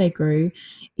teens as they grew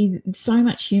is so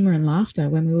much humor and laughter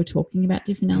when we were talking about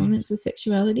different elements of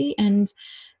sexuality, and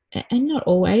not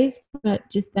always, but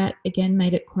just that again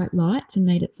made it quite light and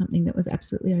made it something that was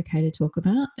absolutely okay to talk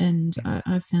about. And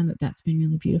I found that that's been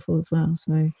really beautiful as well.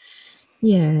 So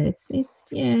it's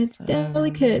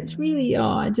delicate. It's really,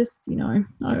 I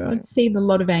see a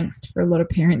lot of angst for a lot of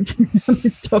parents on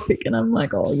this topic, and I'm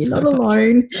like, you're not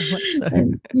alone.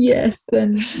 And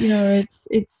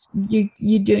it's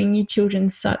you're doing your children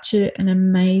such an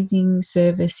amazing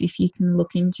service if you can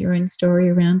look into your own story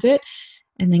around it,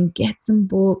 and then get some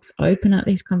books, open up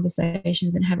these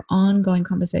conversations, and have ongoing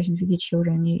conversations with your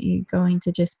children. You're going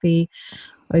to just be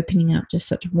opening up just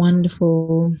such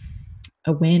wonderful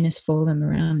awareness for them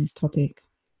around this topic.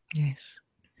 Yes.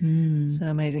 So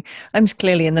amazing. I'm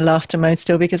clearly in the laughter mode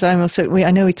still, because I'm also, I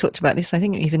know we talked about this, I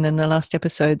think even in the last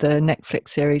episode, the Netflix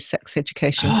series Sex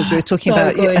Education, because we were talking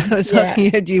about, I was asking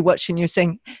you, do you watch, and you're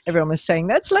saying, everyone was saying,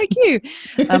 that's like you.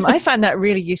 I found that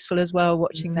really useful as well,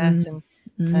 watching that, and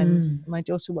my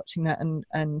daughter watching that,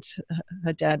 and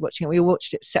her dad watching it. We all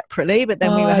watched it separately, but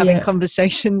then we were having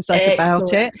conversations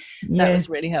about it. That was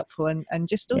really helpful, and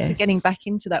just also getting back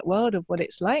into that world of what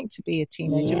it's like to be a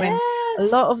teenager, when a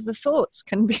lot of the thoughts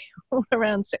can be all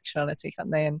around sexuality,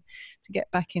 can't they? And to get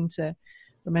back into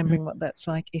remembering what that's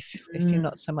like if you're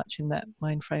not so much in that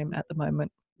mind frame at the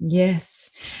moment.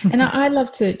 Yes. And I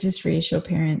love to just reassure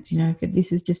parents, if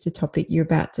this is just a topic you're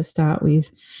about to start with,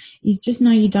 is just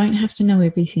know you don't have to know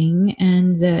everything,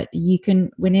 and that you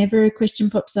can, whenever a question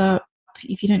pops up,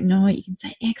 if you don't know it, you can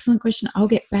say, excellent question, I'll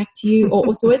get back to you.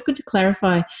 Or it's always good to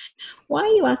clarify, why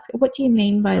are you asking? What do you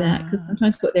mean by that? Because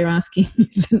sometimes what they're asking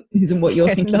isn't what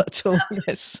you're thinking. Not at all.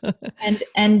 Yes.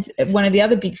 And one of the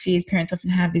other big fears parents often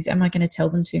have is, am I going to tell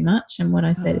them too much? And what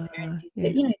I say to parents is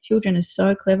that, children are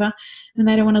so clever, and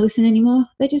they don't want to listen anymore.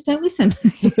 They just don't listen.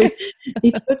 So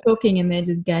if you're talking and they're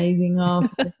just gazing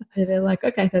off, they're like,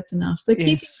 okay, that's enough. So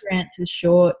keeping your answers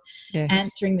short,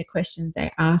 answering the questions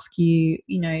they ask you,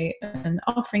 and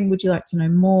offering, would you like to know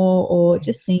more? Or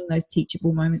just seeing those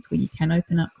teachable moments where you can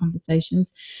open up conversations,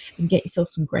 and get yourself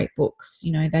some great books.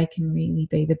 They can really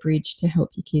be the bridge to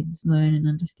help your kids learn and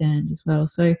understand as well.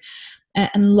 So,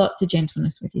 and lots of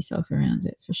gentleness with yourself around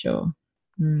it, for sure.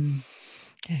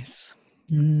 Yes.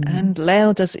 And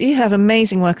Lael, you have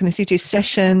amazing work on this. You do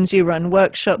sessions, you run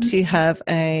workshops, you have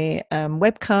a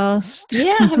webcast.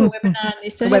 Yeah, I have a webinar on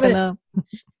this.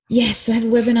 Yes, I have a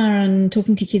webinar on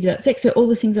talking to kids about sex. So all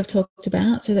the things I've talked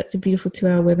about. So that's a beautiful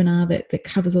 2-hour webinar that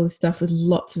covers all this stuff, with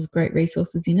lots of great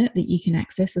resources in it that you can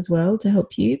access as well to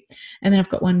help you. And then I've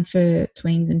got one for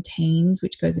tweens and teens,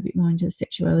 which goes a bit more into the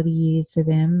sexuality years for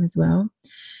them as well.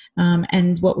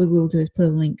 And what we will do is put a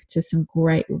link to some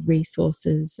great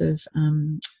resources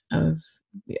of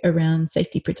around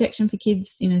safety protection for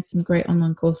kids, some great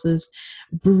online courses,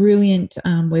 brilliant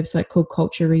website called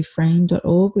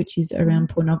culturereframe.org, which is around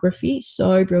pornography.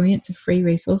 So brilliant. It's a free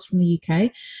resource from the UK.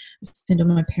 I send all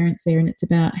my parents there, and it's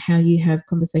about how you have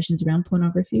conversations around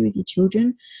pornography with your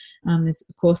children. There's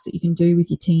a course that you can do with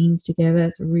your teens together.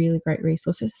 It's a really great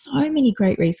resource. There's so many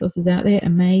great resources out there.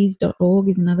 Amaze.org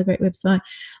is another great website.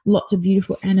 Lots of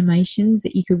beautiful animations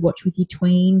that you could watch with your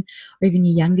tween or even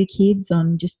your younger kids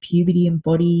on just puberty and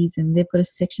bodies, and they've got a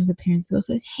section for parents as well.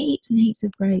 So there's heaps and heaps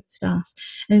of great stuff.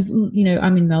 And there's,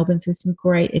 I'm in Melbourne, so there's some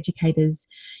great educators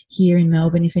here in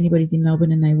Melbourne. If anybody's in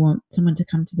Melbourne and they want someone to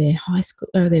come to their high school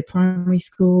or their primary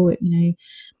school,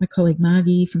 my colleague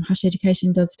Margie from Hush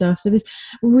Education does stuff. So there's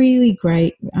really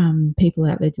great people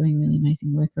out there doing really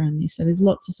amazing work around this. So there's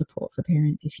lots of support for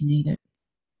parents if you need it.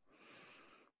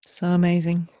 So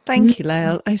amazing. Thank you,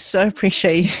 Lael. I so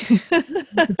appreciate you.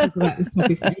 Talk about this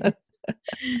topic.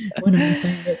 One of my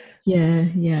favorites.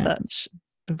 Yeah. Such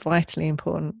vitally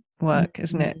important work,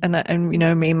 isn't it? And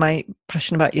me, my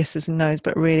passion about yeses and nos,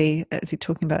 but really, as you're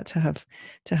talking about, to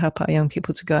help our young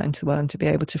people to go out into the world and to be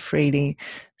able to freely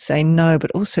say no,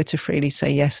 but also to freely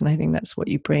say yes. And I think that's what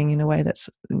you bring in a way that's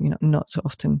not so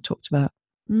often talked about.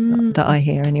 That I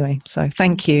hear anyway. So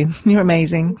thank you. You're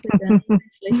amazing.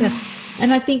 Pleasure.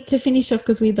 And I think to finish off,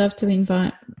 because we'd love to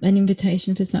invite an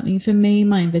invitation for something. For me,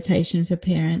 my invitation for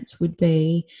parents would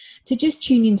be to just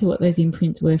tune into what those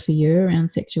imprints were for you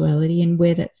around sexuality, and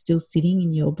where that's still sitting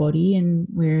in your body, and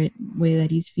where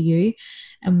that is for you,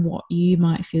 and what you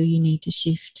might feel you need to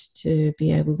shift to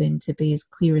be able then to be as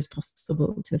clear as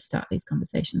possible to start these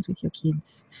conversations with your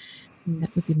kids. And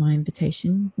that would be my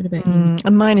invitation. What about you?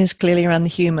 And mine is clearly around the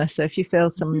humour. So if you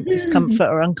feel some discomfort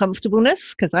or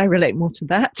uncomfortableness, because I relate more to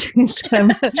that,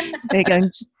 they're going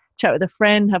to chat with a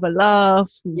friend, have a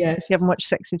laugh. Yes. If you haven't watched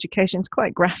Sex Education, it's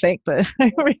quite graphic, but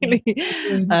I really,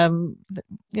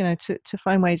 to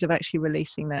find ways of actually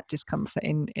releasing that discomfort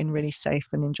in really safe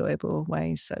and enjoyable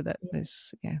ways, so that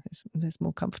there's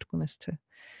more comfortableness to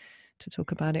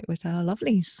talk about it with our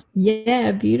lovelies.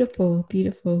 Yeah, beautiful.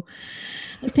 Well,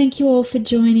 thank you all for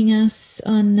joining us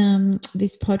on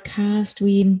this podcast.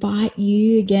 We invite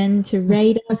you again to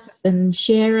rate us and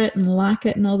share it and like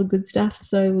it and all the good stuff,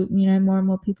 so more and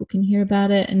more people can hear about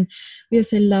it. And we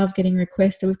also love getting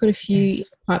requests. So we've got a few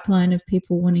pipeline of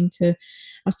people wanting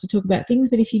us to talk about things.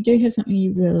 But if you do have something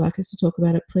you'd really like us to talk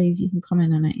about, it, please, you can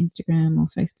comment on our Instagram or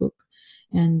Facebook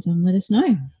and let us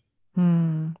know.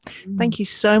 Thank you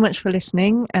so much for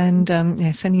listening, and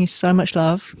sending you so much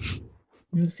love.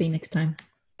 We'll see you next time.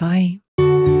 Bye.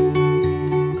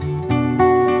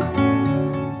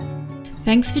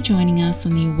 Thanks for joining us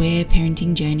on the Aware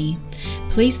Parenting Journey.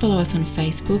 Please follow us on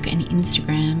Facebook and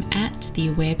Instagram at the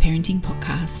Aware Parenting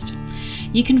Podcast.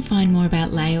 You can find more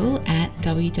about Lael at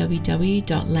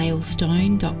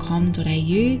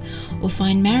www.laelstone.com.au or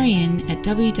find Marion at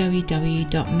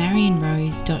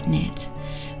www.marionrose.net.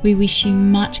 We wish you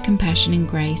much compassion and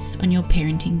grace on your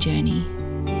parenting journey.